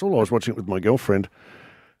Newcastle. I was watching it with my girlfriend.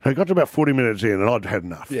 I got to about 40 minutes in, and I'd had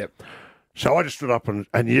enough. Yep. So I just stood up and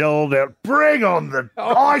yelled out, "Bring on the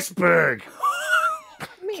iceberg!"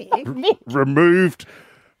 Removed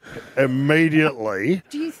immediately.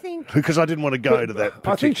 Do you think? Because I didn't want to go to that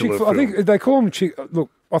particular film. I think they call them chick. Look,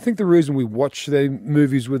 I think the reason we watch their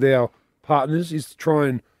movies with our partners is to try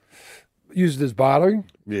and use it as bartering.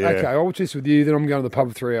 Yeah. Okay, I'll watch this with you, then I'm going to the pub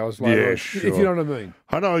for 3 hours later. Yeah, sure. If you know what I mean.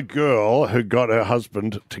 I know a girl who got her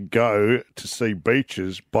husband to go to see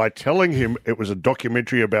Beaches by telling him it was a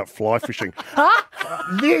documentary about fly fishing.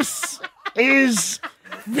 This is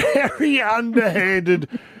very underhanded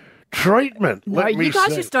treatment. No, you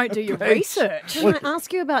guys just don't do your research. Can I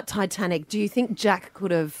ask you about Titanic? Do you think Jack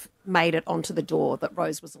could have made it onto the door that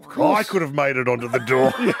Rose was on? I could have made it onto the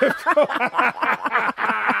door.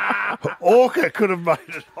 Orca could have made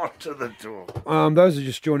it onto the door. Those are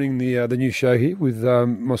just joining the new show here with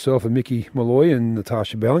myself and Mickey Malloy and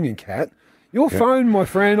Natasha Belling and Kat. Your phone, my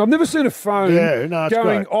friend, I've never seen a phone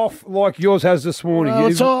going off like yours has this morning. Well,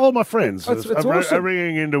 it's all my friends are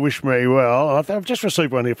ringing in to wish me well. I've just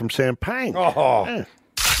received one here from Sam Pang. Yeah.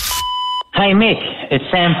 Hey, Mick, it's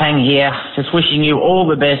Sam Pang here. Just wishing you all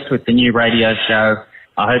the best with the new radio show.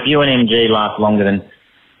 I hope you and MG last longer than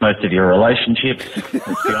most of your relationships. Let's be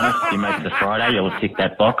honest, if you make it to Friday, you'll tick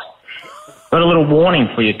that box. Got a little warning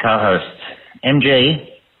for your co-hosts. MG,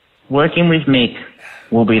 working with Mick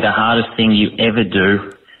will be the hardest thing you ever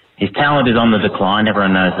do. His talent is on the decline,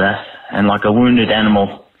 everyone knows that. And like a wounded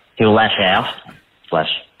animal, he'll lash out, /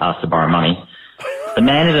 ask to borrow money. The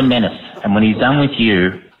man is a menace, and when he's done with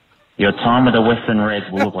you, your time with the Western Reds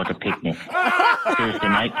will look like a picnic. Seriously,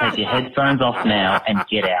 mate, take your headphones off now and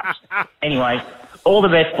get out. Anyway, all the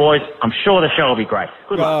best, boys. I'm sure the show will be great.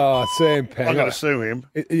 Good luck. Oh, Sam Pang. I'm going to sue him.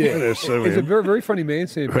 He's a very, very funny man,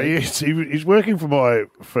 Sam Pang. He's working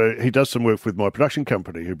he does some work with my production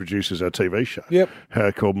company who produces our TV show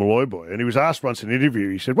called Malloy Boy. And he was asked once in an interview,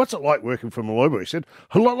 he said, what's it like working for Malloy Boy? He said,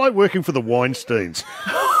 a lot like working for the Weinsteins.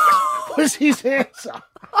 Was his answer.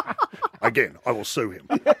 Again, I will sue him.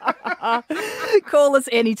 Call us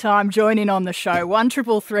anytime. Join in on the show.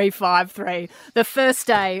 133353. The first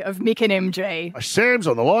day of Mick and MG. Sam's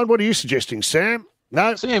on the line. What are you suggesting, Sam?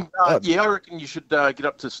 No, Sam. I reckon you should get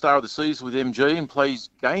up to Star of the Seas with MG and play his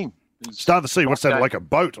game. Star of the Sea. What's that? Like a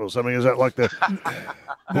boat or something? Is that like the?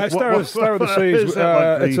 No, Star of the Seas.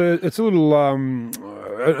 It's a little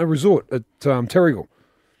a resort at Terrigal.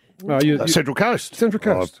 Central Coast. Central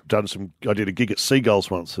Coast. I did a gig at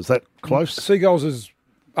Seagulls once. Is that close? Seagulls is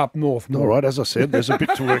up north. All right, as I said, there's a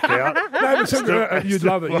bit to work out. No, You'd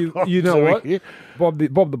love it. You know what? Bob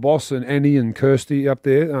the boss and Annie and Kirsty up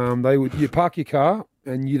there, you park your car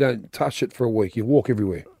and you don't touch it for a week. You walk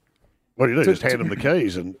everywhere. What do you do? Just hand them the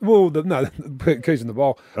keys and the keys in the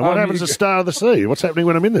bowl. And what happens to Star of the Sea? What's happening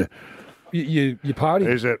when I'm in there? You party.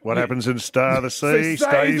 Is it what happens in Star of the Sea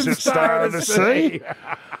stays in Star of the Sea?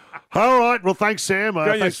 All right. Well, thanks, Sam.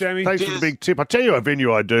 Thanks, Sammy. Thanks for the big tip. I tell you a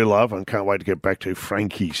venue I do love and can't wait to get back to,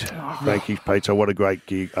 Frankie's. Frankie's Pizza. What a great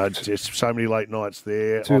gig. Just so many late nights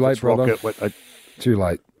there. Too late, brother. Too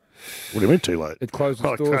late. What do you mean too late? It closed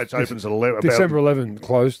its doors. It opens at 11. December 11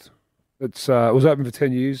 closed. It was open for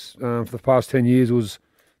 10 years. For the past 10 years, it was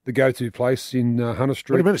the go-to place in Hunter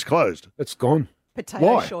Street. What do you mean it's closed? It's gone.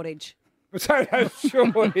 Potato shortage. Potato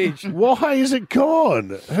shortage. Why is it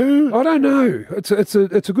gone? Who? I don't know. It's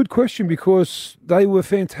a good question because they were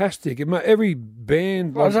fantastic. Every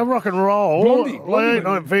band, was a rock and roll Blondie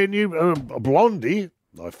night venue. Blondie,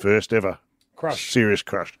 my first ever serious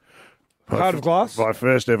crush. Heart of Glass. My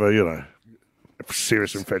first ever,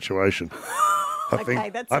 serious infatuation. I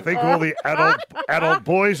think all the adult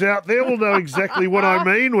boys out there will know exactly what I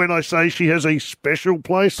mean when I say she has a special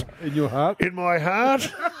place in your heart. In my heart.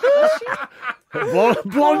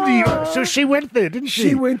 Blondie. So she went there, didn't she?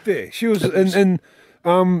 She went there. She was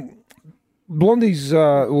Blondie's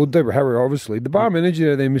Deborah Harry, obviously. The bar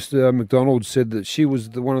manager there, Mr. McDonald, said that she was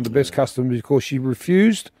one of the best customers because she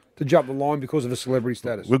refused to jump the line because of her celebrity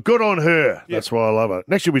status. Well, good on her. Yeah. That's why I love her.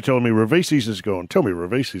 Next you'll be telling me Ravisi's is gone. Tell me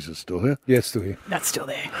Ravisi's is still here. Yeah, it's still here. That's still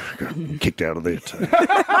there. Kicked out of there too.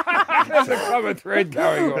 There's a common thread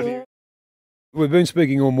going on here. We've been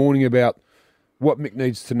speaking all morning about what Mick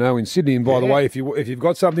needs to know in Sydney. And by the way, if you've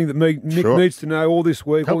got something that Mick needs to know all this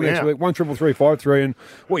week, all next week, 133353, and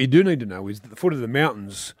what you do need to know is that the foot of the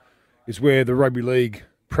mountains is where the Rugby League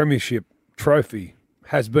Premiership Trophy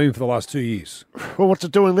has been for the last 2 years. Well, what's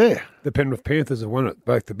it doing there? The Penrith Panthers have won it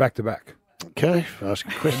back to back. Okay, ask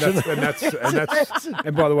a question.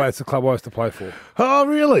 And by the way, it's the club I used to play for. Oh,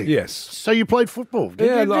 really? Yes. So you played football?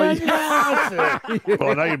 Did you? Well,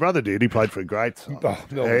 I know your brother did. He played for a great side.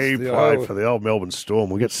 He played for the old Melbourne Storm.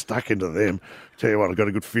 We'll get stuck into them. Tell you what, I've got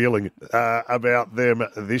a good feeling about them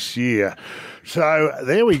this year. So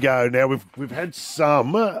there we go. Now we've had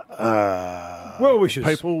some well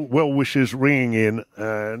wishers ringing in,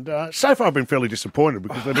 and so far I've been fairly disappointed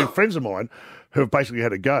because they've been friends of mine who have basically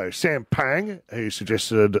had a go. Sam Pang, who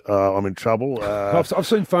suggested I'm in trouble. I've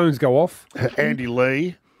seen phones go off. Andy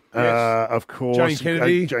Lee. Of course. Jane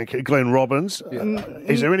Kennedy. Glenn Robbins.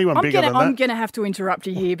 Is there anyone bigger than that? I'm going to have to interrupt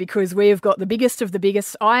you here because we've got the biggest of the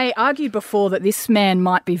biggest. I argued before that this man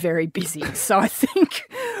might be very busy. So I think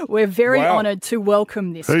we're very honoured to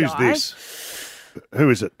welcome this guy. Who's this? Who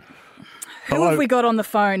is it? Who have we got on the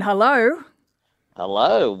phone? Hello?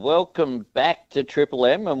 Hello, welcome back to Triple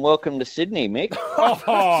M and welcome to Sydney, Mick.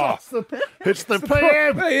 It's the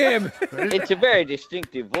PM. It's a very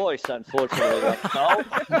distinctive voice, unfortunately, I'm told.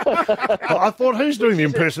 I thought, who's doing the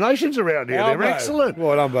impersonations around here? They're excellent.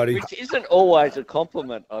 Well done, buddy. Which isn't always a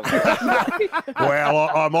compliment. Well,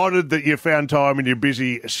 I'm honoured that you found time in your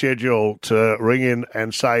busy schedule to ring in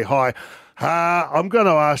and say hi. I'm going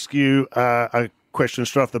to ask you a question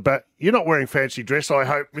straight off the bat. You're not wearing fancy dress, I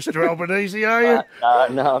hope, Mr. Albanese, are you?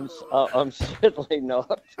 No, I'm certainly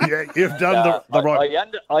not. Yeah, you've done the right...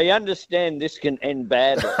 I understand this can end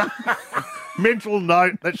badly. Mental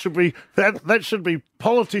note, that should be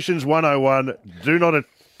Politicians 101. Do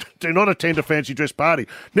not attend a fancy dress party.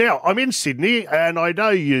 Now, I'm in Sydney, and I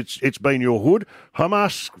know it's been your hood. I'm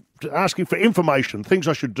asking for information, things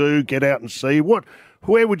I should do, get out and see.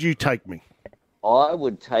 Where would you take me? I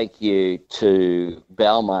would take you to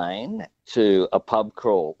Balmain to a pub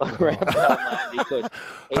crawl around Balmain because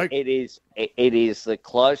it is the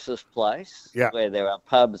closest place where there are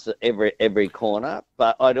pubs at every corner.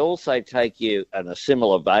 But I'd also take you, in a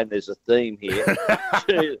similar vein, there's a theme here,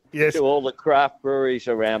 to all the craft breweries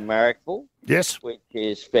around Marrickville. Yes. Which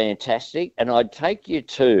is fantastic. And I'd take you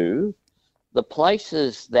to the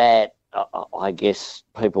places that I guess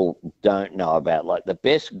people don't know about, like the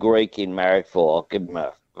best Greek in Marrickville. I'll give them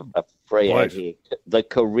a free ad here. The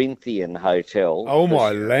Corinthian Hotel. Oh,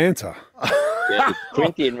 my Lanta. The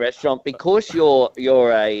Corinthian restaurant. Because you're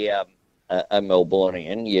a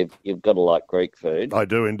Melbourneian, you've got to like Greek food. I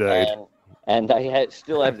do indeed. And they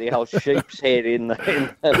still have the old sheep's head in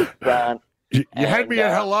the front. You had me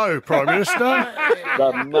at hello, Prime Minister.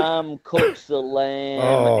 The mum cooks the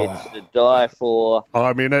lamb. It's to die for.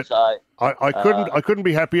 I'm in it. So, I couldn't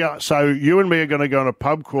be happier. So you and me are going to go on a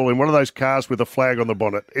pub crawl in one of those cars with a flag on the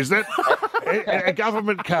bonnet. Is that a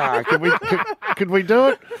government car? Could we do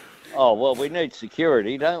it? Oh, well, we need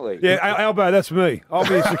security, don't we? Yeah, Albo, that's me. I'll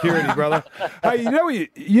be security, brother. Hey, you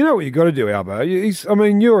know what you got to do, Albo.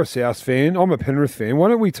 You're a South fan. I'm a Penrith fan. Why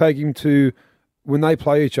don't we take him to when they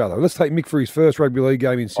play each other? Let's take Mick for his first rugby league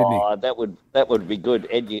game in Sydney. Oh, that would be good.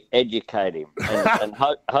 Educate him, and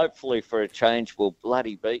hopefully for a change, we'll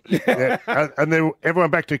bloody beat you. Yeah. And then everyone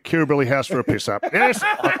back to Kirribilli House for a piss up. Yes,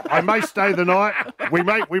 I may stay the night. We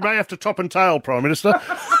may have to top and tail, Prime Minister.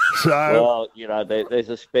 So, well, there's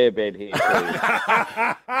a spare bed here.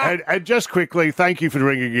 and just quickly, thank you for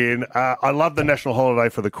ringing in. I love the national holiday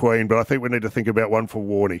for the Queen, but I think we need to think about one for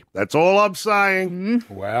Warnie. That's all I'm saying.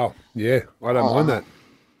 Wow. Yeah, I don't mind that.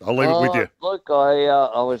 I'll leave it with you. Look,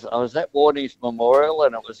 I was at Warnie's memorial,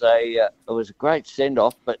 and it was a great send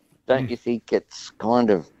off. But don't you think it's kind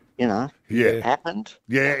of happened?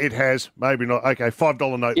 Yeah, it has. Maybe not. Okay,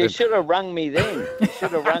 $5 note. You should have rung me then. Well, I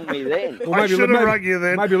should have rung you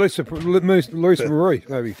then. Maybe Lisa Marie.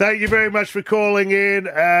 Maybe. Thank you very much for calling in,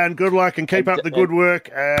 and good luck, and keep up the good work.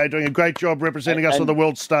 Doing a great job representing us on the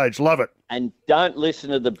world stage. Love it. And don't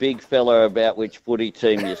listen to the big fella about which footy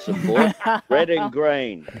team you support. Red and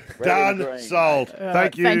green. Sold.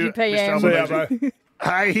 Thank you. Thank you, PM. Mr.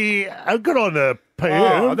 Hey, good on the PM.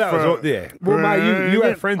 Oh, that was yeah. Well, mate, you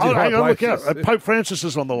have friends in high places. Look out. Pope Francis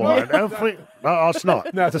is on the line. No, it's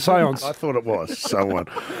not. No, it's a seance. I thought it was someone.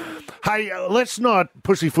 Hey, let's not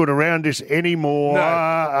pussyfoot around this anymore.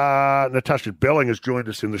 No. Natasha Belling has joined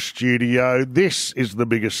us in the studio. This is the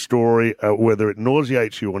biggest story, whether it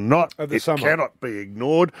nauseates you or not. It cannot be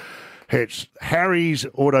ignored. It's Harry's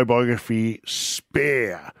autobiography,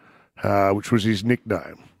 Spare, which was his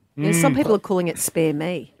nickname. Yeah, some people are calling it Spare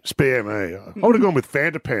Me. Spare Me. I would have gone with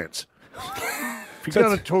Fanta Pants. If you're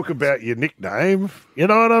going to talk about your nickname, you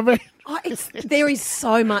know what I mean? There is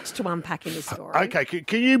so much to unpack in this story. Okay,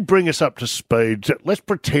 can you bring us up to speed? Let's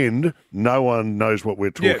pretend no one knows what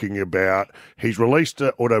we're talking about. He's released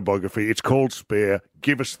an autobiography. It's called Spare.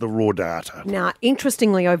 Give us the raw data. Now,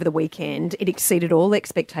 interestingly, over the weekend, it exceeded all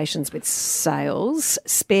expectations with sales.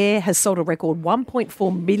 Spare has sold a record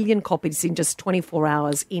 1.4 million copies in just 24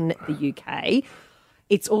 hours in the UK.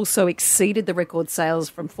 It's also exceeded the record sales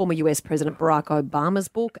from former US President Barack Obama's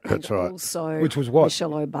book. That's right. Also which was what?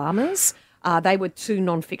 Michelle Obama's. They were two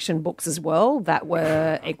non-fiction books as well that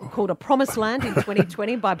were called A Promised Land in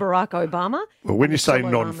 2020 by Barack Obama. Well, when you say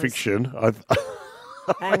non-fiction,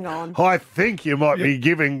 hang on. I think you might be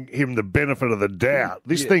giving him the benefit of the doubt.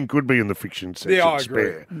 This thing could be in the fiction section. Yeah, I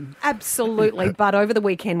agree. Absolutely. But over the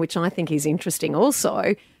weekend, which I think is interesting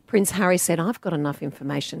also, Prince Harry said, I've got enough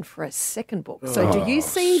information for a second book. So do you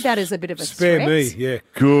see that as a bit of a Spare threat? Me, yeah.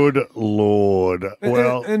 Good Lord.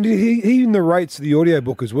 And he narrates the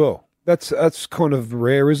audiobook as well. That's kind of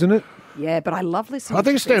rare, isn't it? Yeah, but I love listening I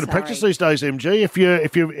think it's to Prince standard practice Harry. these days, MG.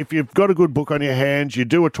 If you've got a good book on your hands, you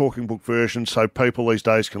do a talking book version so people these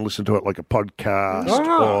days can listen to it like a podcast.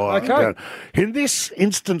 Okay. In this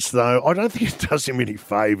instance, though, I don't think it does him any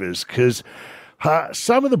favours because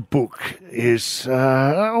some of the book is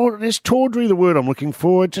tawdry, the word I'm looking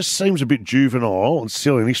for. It just seems a bit juvenile and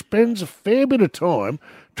silly. And he spends a fair bit of time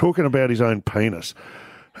talking about his own penis.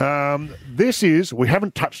 We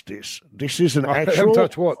haven't touched this. This is an actual... Haven't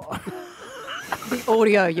touched what? The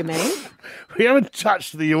audio, you mean? We haven't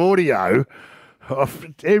touched the audio of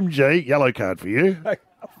MG, yellow card for you.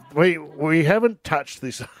 We haven't touched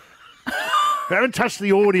this. We haven't touched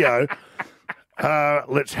the audio.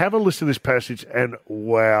 Let's have a listen to this passage and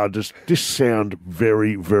wow, does this sound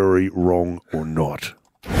very, very wrong or not?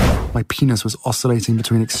 My penis was oscillating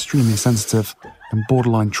between extremely sensitive and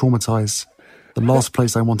borderline traumatized. The last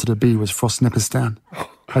place I wanted to be was Frostnipistan.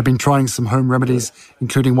 I'd been trying some home remedies,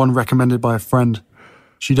 including one recommended by a friend.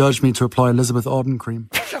 She'd urged me to apply Elizabeth Arden cream.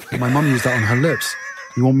 My mum used that on her lips.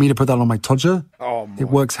 You want me to put that on my todger? It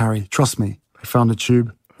works, Harry. Trust me. I found a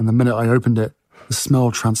tube, and the minute I opened it, the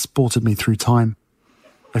smell transported me through time.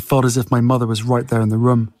 I felt as if my mother was right there in the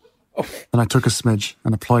room. Then I took a smidge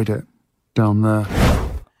and applied it down there.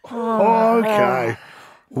 Okay.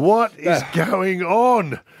 What is going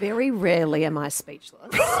on? Very rarely am I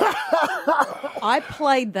speechless. I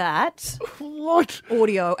played that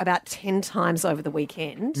audio about 10 times over the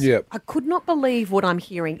weekend. Yep. I could not believe what I'm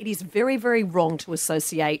hearing. It is very, very wrong to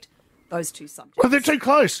associate those two subjects. Well, they're too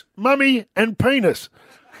close. Mummy and penis.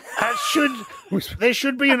 There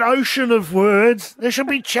should be an ocean of words. There should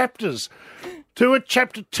be chapters. Do a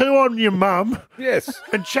chapter 2 on your mum. Yes.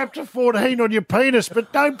 And chapter 14 on your penis,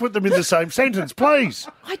 but don't put them in the same sentence, please.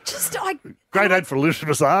 Great ad for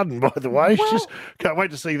Elizabeth Arden, by the way. Well, Just can't wait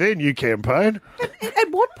to see their new campaign.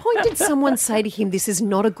 At what point did someone say to him, this is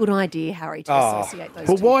not a good idea, Harry, to associate those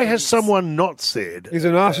Well, two why things? has someone not said? He's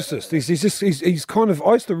a narcissist. He's kind of.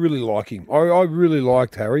 I used to really like him. I really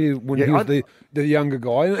liked Harry when he was the younger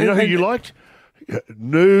guy. You know who you liked?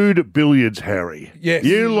 Nude Billiards Harry. Yes.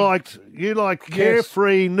 You liked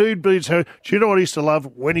carefree nude billiards Harry. Do you know what I used to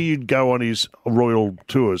love? When he'd go on his royal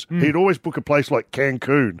tours, he'd always book a place like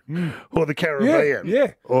Cancun or the Caribbean.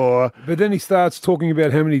 Yeah. But then he starts talking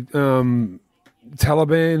about how many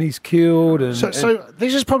Taliban he's killed. And, So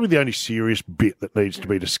this is probably the only serious bit that needs to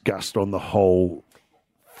be discussed on the whole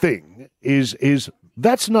thing is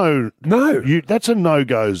that's that's a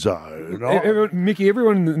no-go zone. Mickey,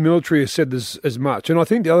 everyone in the military has said this as much. And I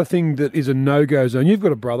think the other thing that is a no-go zone, you've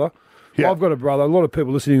got a brother. Yeah. I've got a brother. A lot of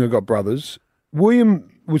people listening have got brothers. William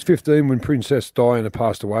was 15 when Princess Diana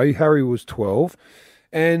passed away. Harry was 12.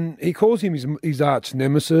 And he calls him his arch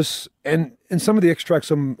nemesis. And in some of the extracts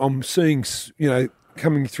I'm seeing,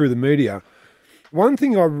 coming through the media, one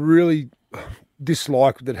thing I really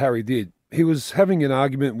disliked that Harry did, he was having an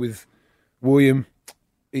argument with William.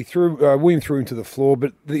 William threw him to the floor,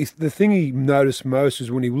 but the thing he noticed most was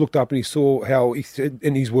when he looked up and he saw how he said,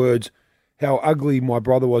 in his words, how ugly my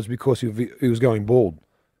brother was because he was going bald.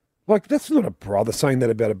 Like, that's not a brother saying that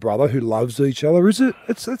about a brother who loves each other, is it?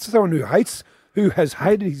 That's someone who has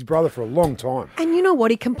hated his brother for a long time. And you know what?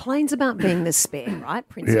 He complains about being the spare, right,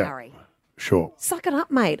 Prince Harry? Sure. Suck it up,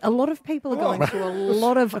 mate. A lot of people are going through a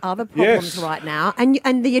lot of other problems right now.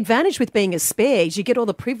 And the advantage with being a spare is you get all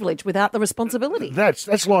the privilege without the responsibility.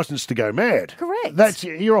 That's licensed to go mad. Correct.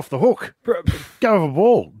 You're off the hook. Go have a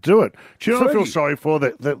ball. Do it. Do you know what I feel sorry for?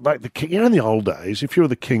 Like the king, in the old days, if you were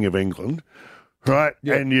the King of England, right,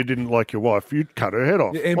 and you didn't like your wife, you'd cut her head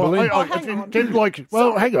off. Yeah, Anne Boleyn. Hang on. You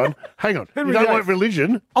don't like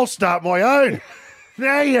religion? I'll start my own.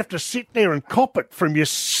 Now you have to sit there and cop it from your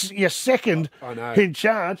second in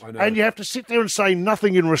charge, and you have to sit there and say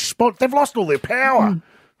nothing in response. They've lost all their power.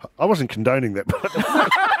 I wasn't condoning that, but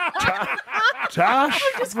Tash,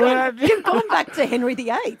 You've gone back to Henry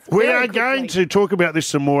VIII. we are going to talk about this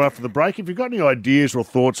some more after the break. If you've got any ideas or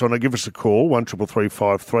thoughts on it, give us a call,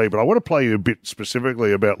 133353. But I want to play you a bit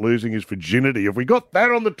specifically about losing his virginity. Have we got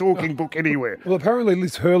that on the talking book anywhere? Well, apparently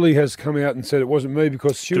Liz Hurley has come out and said it wasn't me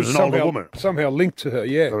because she was an older woman. somehow linked to her,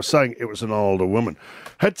 I was saying it was an older woman.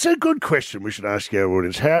 It's a good question we should ask our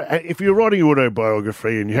audience. If you're writing your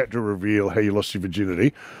autobiography and you had to reveal how you lost your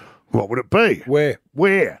virginity, what would it be?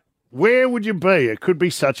 Where would you be? It could be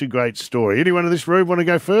such a great story. Anyone in this room want to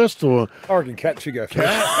go first? Or I reckon Kat should go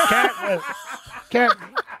first. Kat,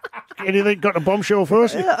 anything got a bombshell for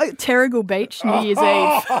us? Terrigal Beach, New Year's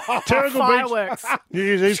Eve. Terrigal Fireworks. Beach. New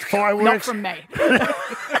Year's Eve fireworks. Not from me.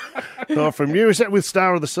 Not from you. Is that with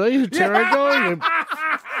Star of the Sea? Terrigal?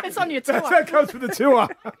 It's on your tour. That comes with the tour.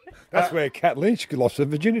 That's where Kat Lynch lost her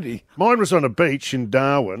virginity. Mine was on a beach in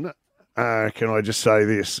Darwin. Can I just say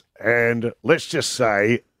this? And let's just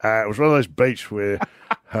say it was one of those beaches where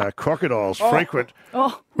crocodiles frequent,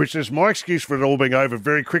 which is my excuse for it all being over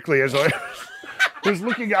very quickly as I was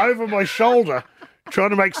looking over my shoulder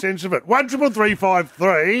trying to make sense of it.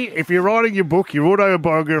 133353, if you're writing your book, your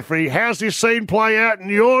autobiography, how's this scene play out in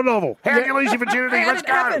your novel? How did you lose your virginity? Let's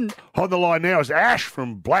go. On the line now is Ash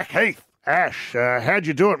from Blackheath. Ash, how'd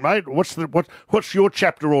you do it, mate? What's your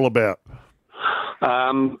chapter all about?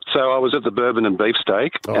 So I was at the Bourbon and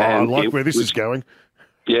Beefsteak. Oh, I like where this is going.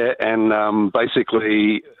 Yeah, and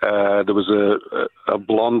basically there was a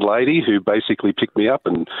blonde lady who basically picked me up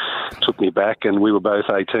and took me back, and we were both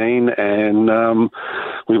 18, and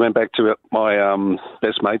we went back to my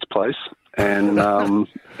best mate's place, and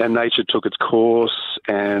and nature took its course,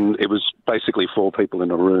 and it was basically 4 people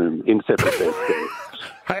in a room in separate beds.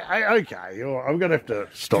 Okay, I'm going to have to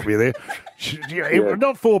stop you there.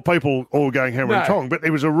 Not 4 people all going hammer and tong, but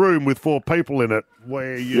there was a room with 4 people in it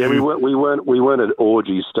where you... Yeah, we weren't at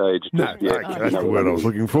orgy stage. No, yet. Okay, that's the word I was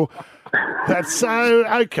looking for. That's so...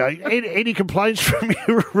 Okay, any complaints from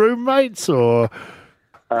your roommates, or...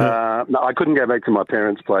 No, I couldn't go back to my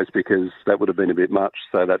parents' place because that would have been a bit much.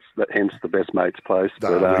 So hence the best mate's place.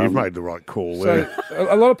 No, you've made the right call there. So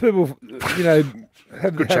a lot of people,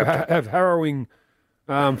 have harrowing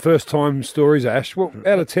first-time stories. Ash, out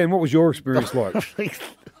of 10, what was your experience like?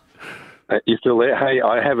 You still there? Hey,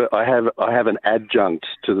 I have an adjunct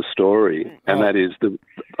to the story, and that is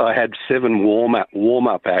I had 7 warm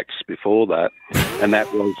up acts before that, and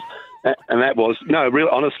that was no,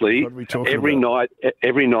 honestly, every night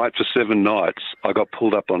for 7 nights, I got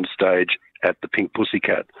pulled up on stage at the Pink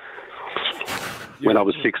Pussycat when I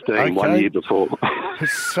was 16, 1 year before.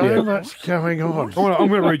 There's so much going on. I'm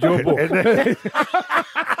going to read your book.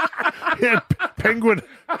 Penguin,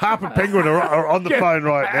 Harper Penguin are on the phone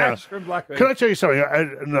right now. Can I tell you something?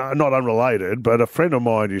 Not unrelated, but a friend of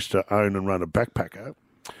mine used to own and run a backpacker.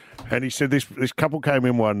 And he said this couple came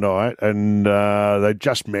in one night and they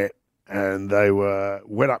just met and they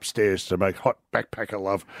went upstairs to make hot backpacker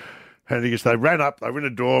love. And he goes, they ran up, they were in a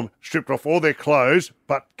dorm, stripped off all their clothes,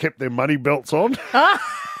 but kept their money belts on.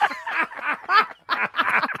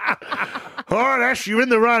 All right, Ash, you're in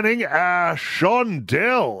the running.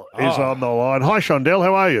 Shondell is on the line. Hi, Shondell,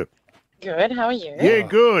 how are you? Good, how are you? Yeah,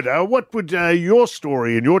 good. What would your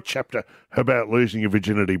story and your chapter about losing your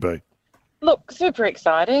virginity be? Look, super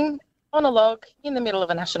exciting. On a log in the middle of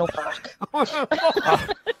a national park.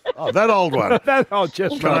 Oh, that old one. That old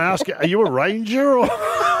chestnut. Can I ask you, are you a ranger or?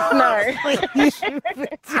 No.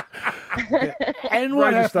 And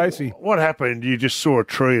what happened? You just saw a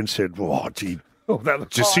tree and said, "Oh, gee, that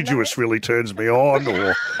deciduous really turns me on."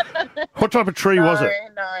 Or what type of tree was it?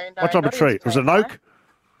 No. What type of tree? Was it an oak?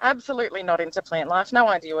 Absolutely not into plant life. No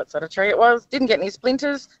idea what sort of tree it was. Didn't get any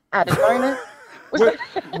splinters. Added bonus.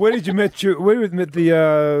 Where did you met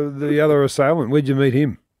the other assailant? Where'd you meet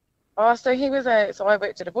him? Oh, so he was so I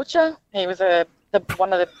worked at a butcher. He was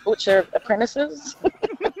one of the butcher apprentices.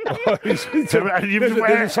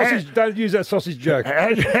 Don't use that sausage joke.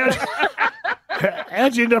 How'd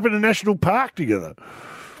you end up in a national park together?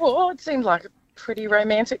 Well, it seemed like a pretty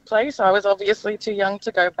romantic place. I was obviously too young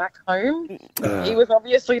to go back home. He was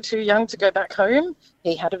obviously too young to go back home.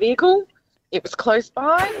 He had a vehicle. It was close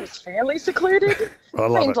by. It was fairly secluded. I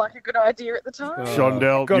love Seemed it. like a good idea at the time.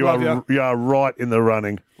 Shondell, you are right in the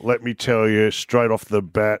running. Let me tell you straight off the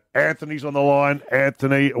bat. Anthony's on the line.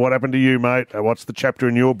 Anthony, what happened to you, mate? What's the chapter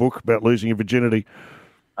in your book about losing your virginity?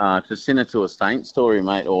 It's a sinner to a saint story,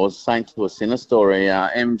 mate, or a saint to a sinner story.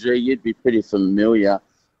 MG, you'd be pretty familiar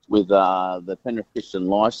with the Penrith Christian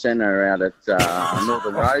Life Centre out at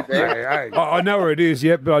Northern Road there. I know where it is,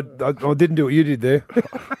 but I didn't do what you did there.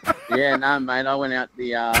 Yeah, no, mate, I went out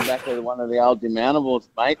the back of one of the old demountables,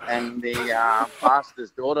 mate, and the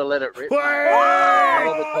pastor's daughter let it rip. Okay,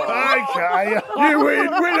 you win,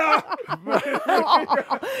 winner!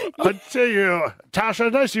 I tell you, Tasha, I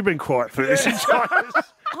notice you've been quiet through this entire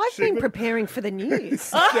I've been preparing for the news.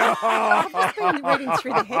 I've just been reading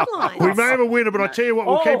through the headlines. We may have a winner, but I tell you what,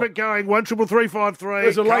 we'll keep it going.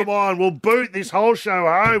 1-333-553. Come on, we'll boot this whole show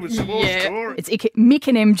home with some more stories. It's Mick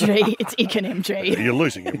and MG. It's Ick and MG. You're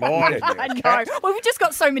losing your mind. I know. Well, we've just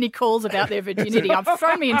got so many calls about their virginity. I've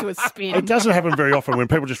thrown me into a spin. It doesn't happen very often when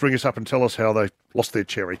people just ring us up and tell us how they lost their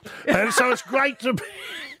cherry. And so it's great to be...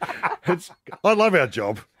 I love our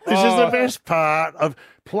job. This is the best part of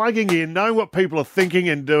plugging in, knowing what people are thinking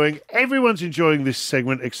and doing. Everyone's enjoying this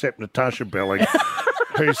segment except Natasha Belling,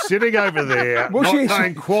 who's sitting over there, not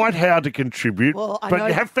knowing quite how to contribute, but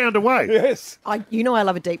you have found a way. Yes. I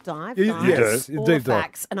love a deep dive. Yes, all the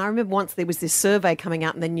facts. And I remember once there was this survey coming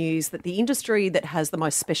out in the news that the industry that has the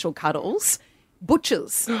most special cuddles,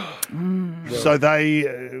 butchers. So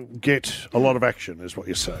they get a lot of action, is what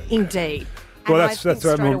you're saying. Indeed. Well, and I think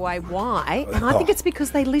straight away why. And I think it's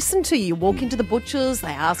because they listen to you. Walk into the butchers,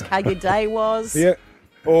 they ask how your day was. Yeah.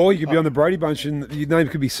 Or you could be on the Brady Bunch and your name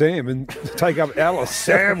could be Sam and take up Alice.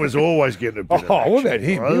 Sam was always getting a bit of action. What about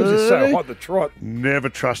him? He was just so hot to trot. Never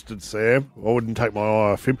trusted Sam. I wouldn't take my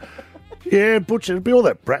eye off him. Yeah, Butcher, it'd be all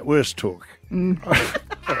that bratwurst talk. Mention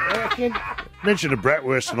a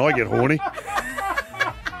bratwurst and I get horny.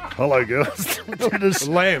 Hello, girls.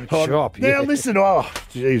 Lamb chop. Now, listen. Oh,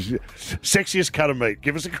 jeez. Sexiest cut of meat.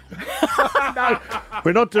 Give us a... No,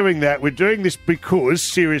 we're not doing that. We're doing this because,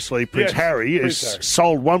 seriously, Prince Harry has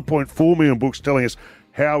sold 1.4 million books telling us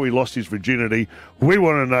how he lost his virginity. We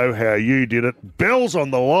want to know how you did it. Bell's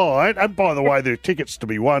on the line. And, by the way, there are tickets to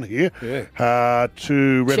be won here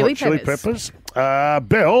to Red Hot Chili Peppers.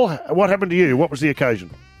 Bell, what happened to you? What was the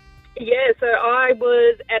occasion? Yeah, so I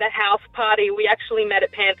was at a house party. We actually met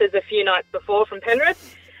at Panthers a few nights before from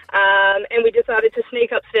Penrith, and we decided to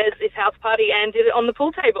sneak upstairs this house party and did it on the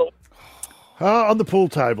pool table. On the pool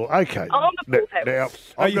table. Okay. On the pool table. Now,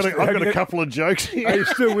 I've got a couple of jokes here. Are you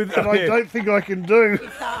still with that? I don't think I can do.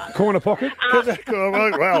 Corner pocket? Well, no,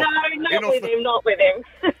 not with him.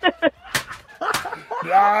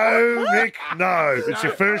 No, Mick, no. It's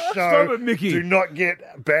your first show. Stop it, Mickey. Do not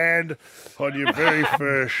get banned on your very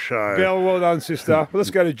first show. Belle, well done, sister. Well,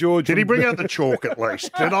 let's go to George. Did he bring out the chalk at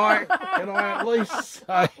least? Can I at least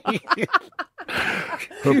say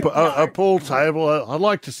a pool table? I'd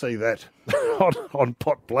like to see that. on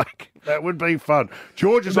Pot Black. That would be fun.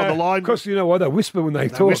 George is on the line. Because you know why? They whisper when they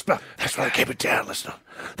talk. Whisper. That's why they keep it down, listener.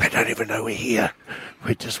 They don't even know we're here.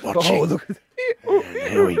 We're just watching. Oh, look. And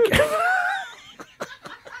here we go.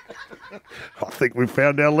 I think we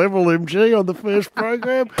found our level, MG, on the first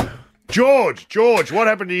program. George, what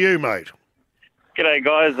happened to you, mate? G'day,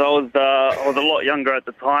 guys. I was a lot younger at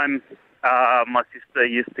the time. My sister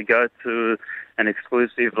used to go to an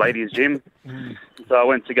exclusive ladies' gym. So I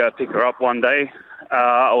went to go pick her up one day.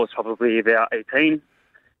 I was probably about 18.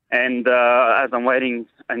 And as I'm waiting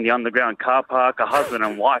in the underground car park, a husband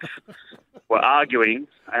and wife were arguing.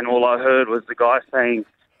 And all I heard was the guy saying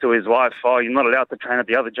to his wife, "Oh, you're not allowed to train at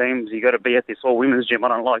the other gyms. You got to be at this all-women's gym. I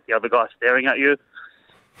don't like the other guy staring at you."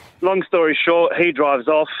 Long story short, he drives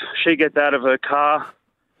off. She gets out of her car.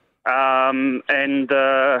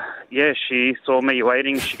 She saw me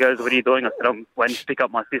waiting. She goes, "What are you doing?" I said, "I'm waiting to pick up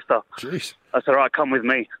my sister." Jeez. I said, "Right, come with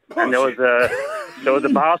me." And there was a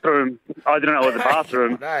bathroom. I didn't know it was a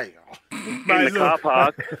bathroom in the car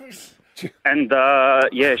park. And,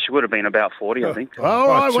 she would have been about 40, I think. All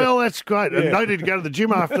right, well, that's great. And no need to go to the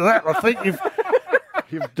gym after that. I think you've done.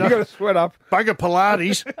 You got to sweat up. Bugger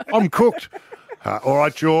Pilates. I'm cooked. All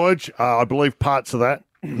right, George. I believe parts of that,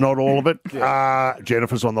 not all of it.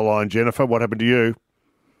 Jennifer's on the line. Jennifer, what happened to you?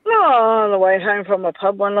 On the way home from a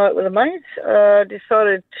pub one night with a mate,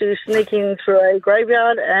 decided to sneak in through a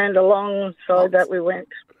graveyard, and alongside that we went.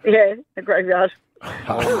 Yeah, the graveyard.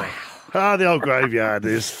 The old graveyard.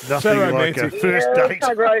 There's nothing like a first date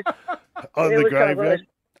on the graveyard.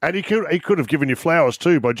 And he could have given you flowers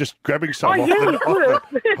too by just grabbing some off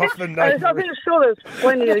the neighbour. I'm sure there's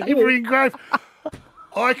plenty of you.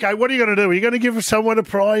 Okay, what are you going to do? Are you going to give someone a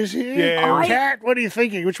prize here? Yeah. Kat, what are you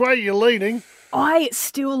thinking? Which way are you leaning? I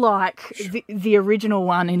still like the original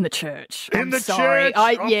one in the church. In the sorry. church?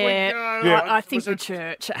 I think the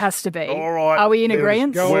church. It has to be. All right. Are we in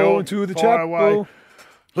agreement? Go on to the chapel.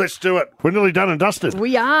 Let's do it. We're nearly done and dusted.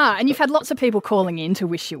 We are. And you've had lots of people calling in to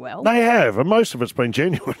wish you well. They have, and most of it's been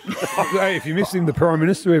genuine. Hey, if you're missing, the Prime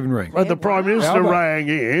Minister even rang. The Prime Minister rang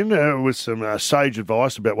in with some sage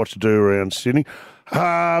advice about what to do around Sydney.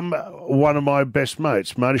 One of my best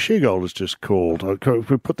mates, Marty Sheargold, has just called. Could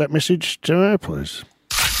we put that message to her, please?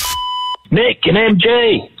 Nick and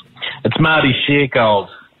MG, it's Marty Sheargold.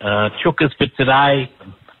 Chookers for today,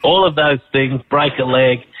 all of those things, break a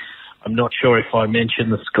leg. I'm not sure if I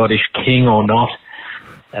mentioned the Scottish King or not.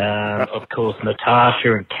 Of course,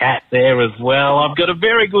 Natasha and Kat there as well. I've got a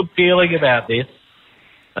very good feeling about this.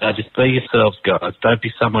 Just be yourselves, guys. Don't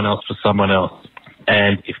be someone else for someone else.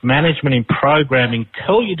 And if management in programming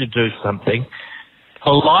tell you to do something,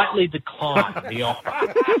 politely decline the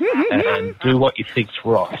offer and do what you think's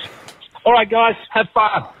right. All right, guys, have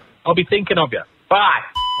fun. I'll be thinking of you. Bye.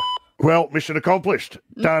 Well, mission accomplished.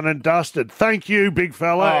 Done and dusted. Thank you, big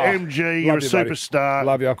fella. MG, you're a superstar.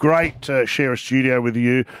 Love you. Great to share a studio with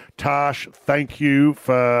you. Tash, thank you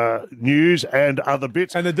for news and other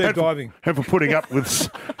bits. And the deep diving. And for putting up with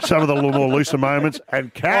some of the little more looser moments.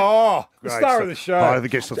 And Kat. The star of the show. I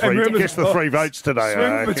guess the three votes today.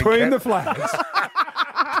 Swim between the flags.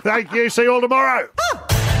 Thank you. See you all tomorrow.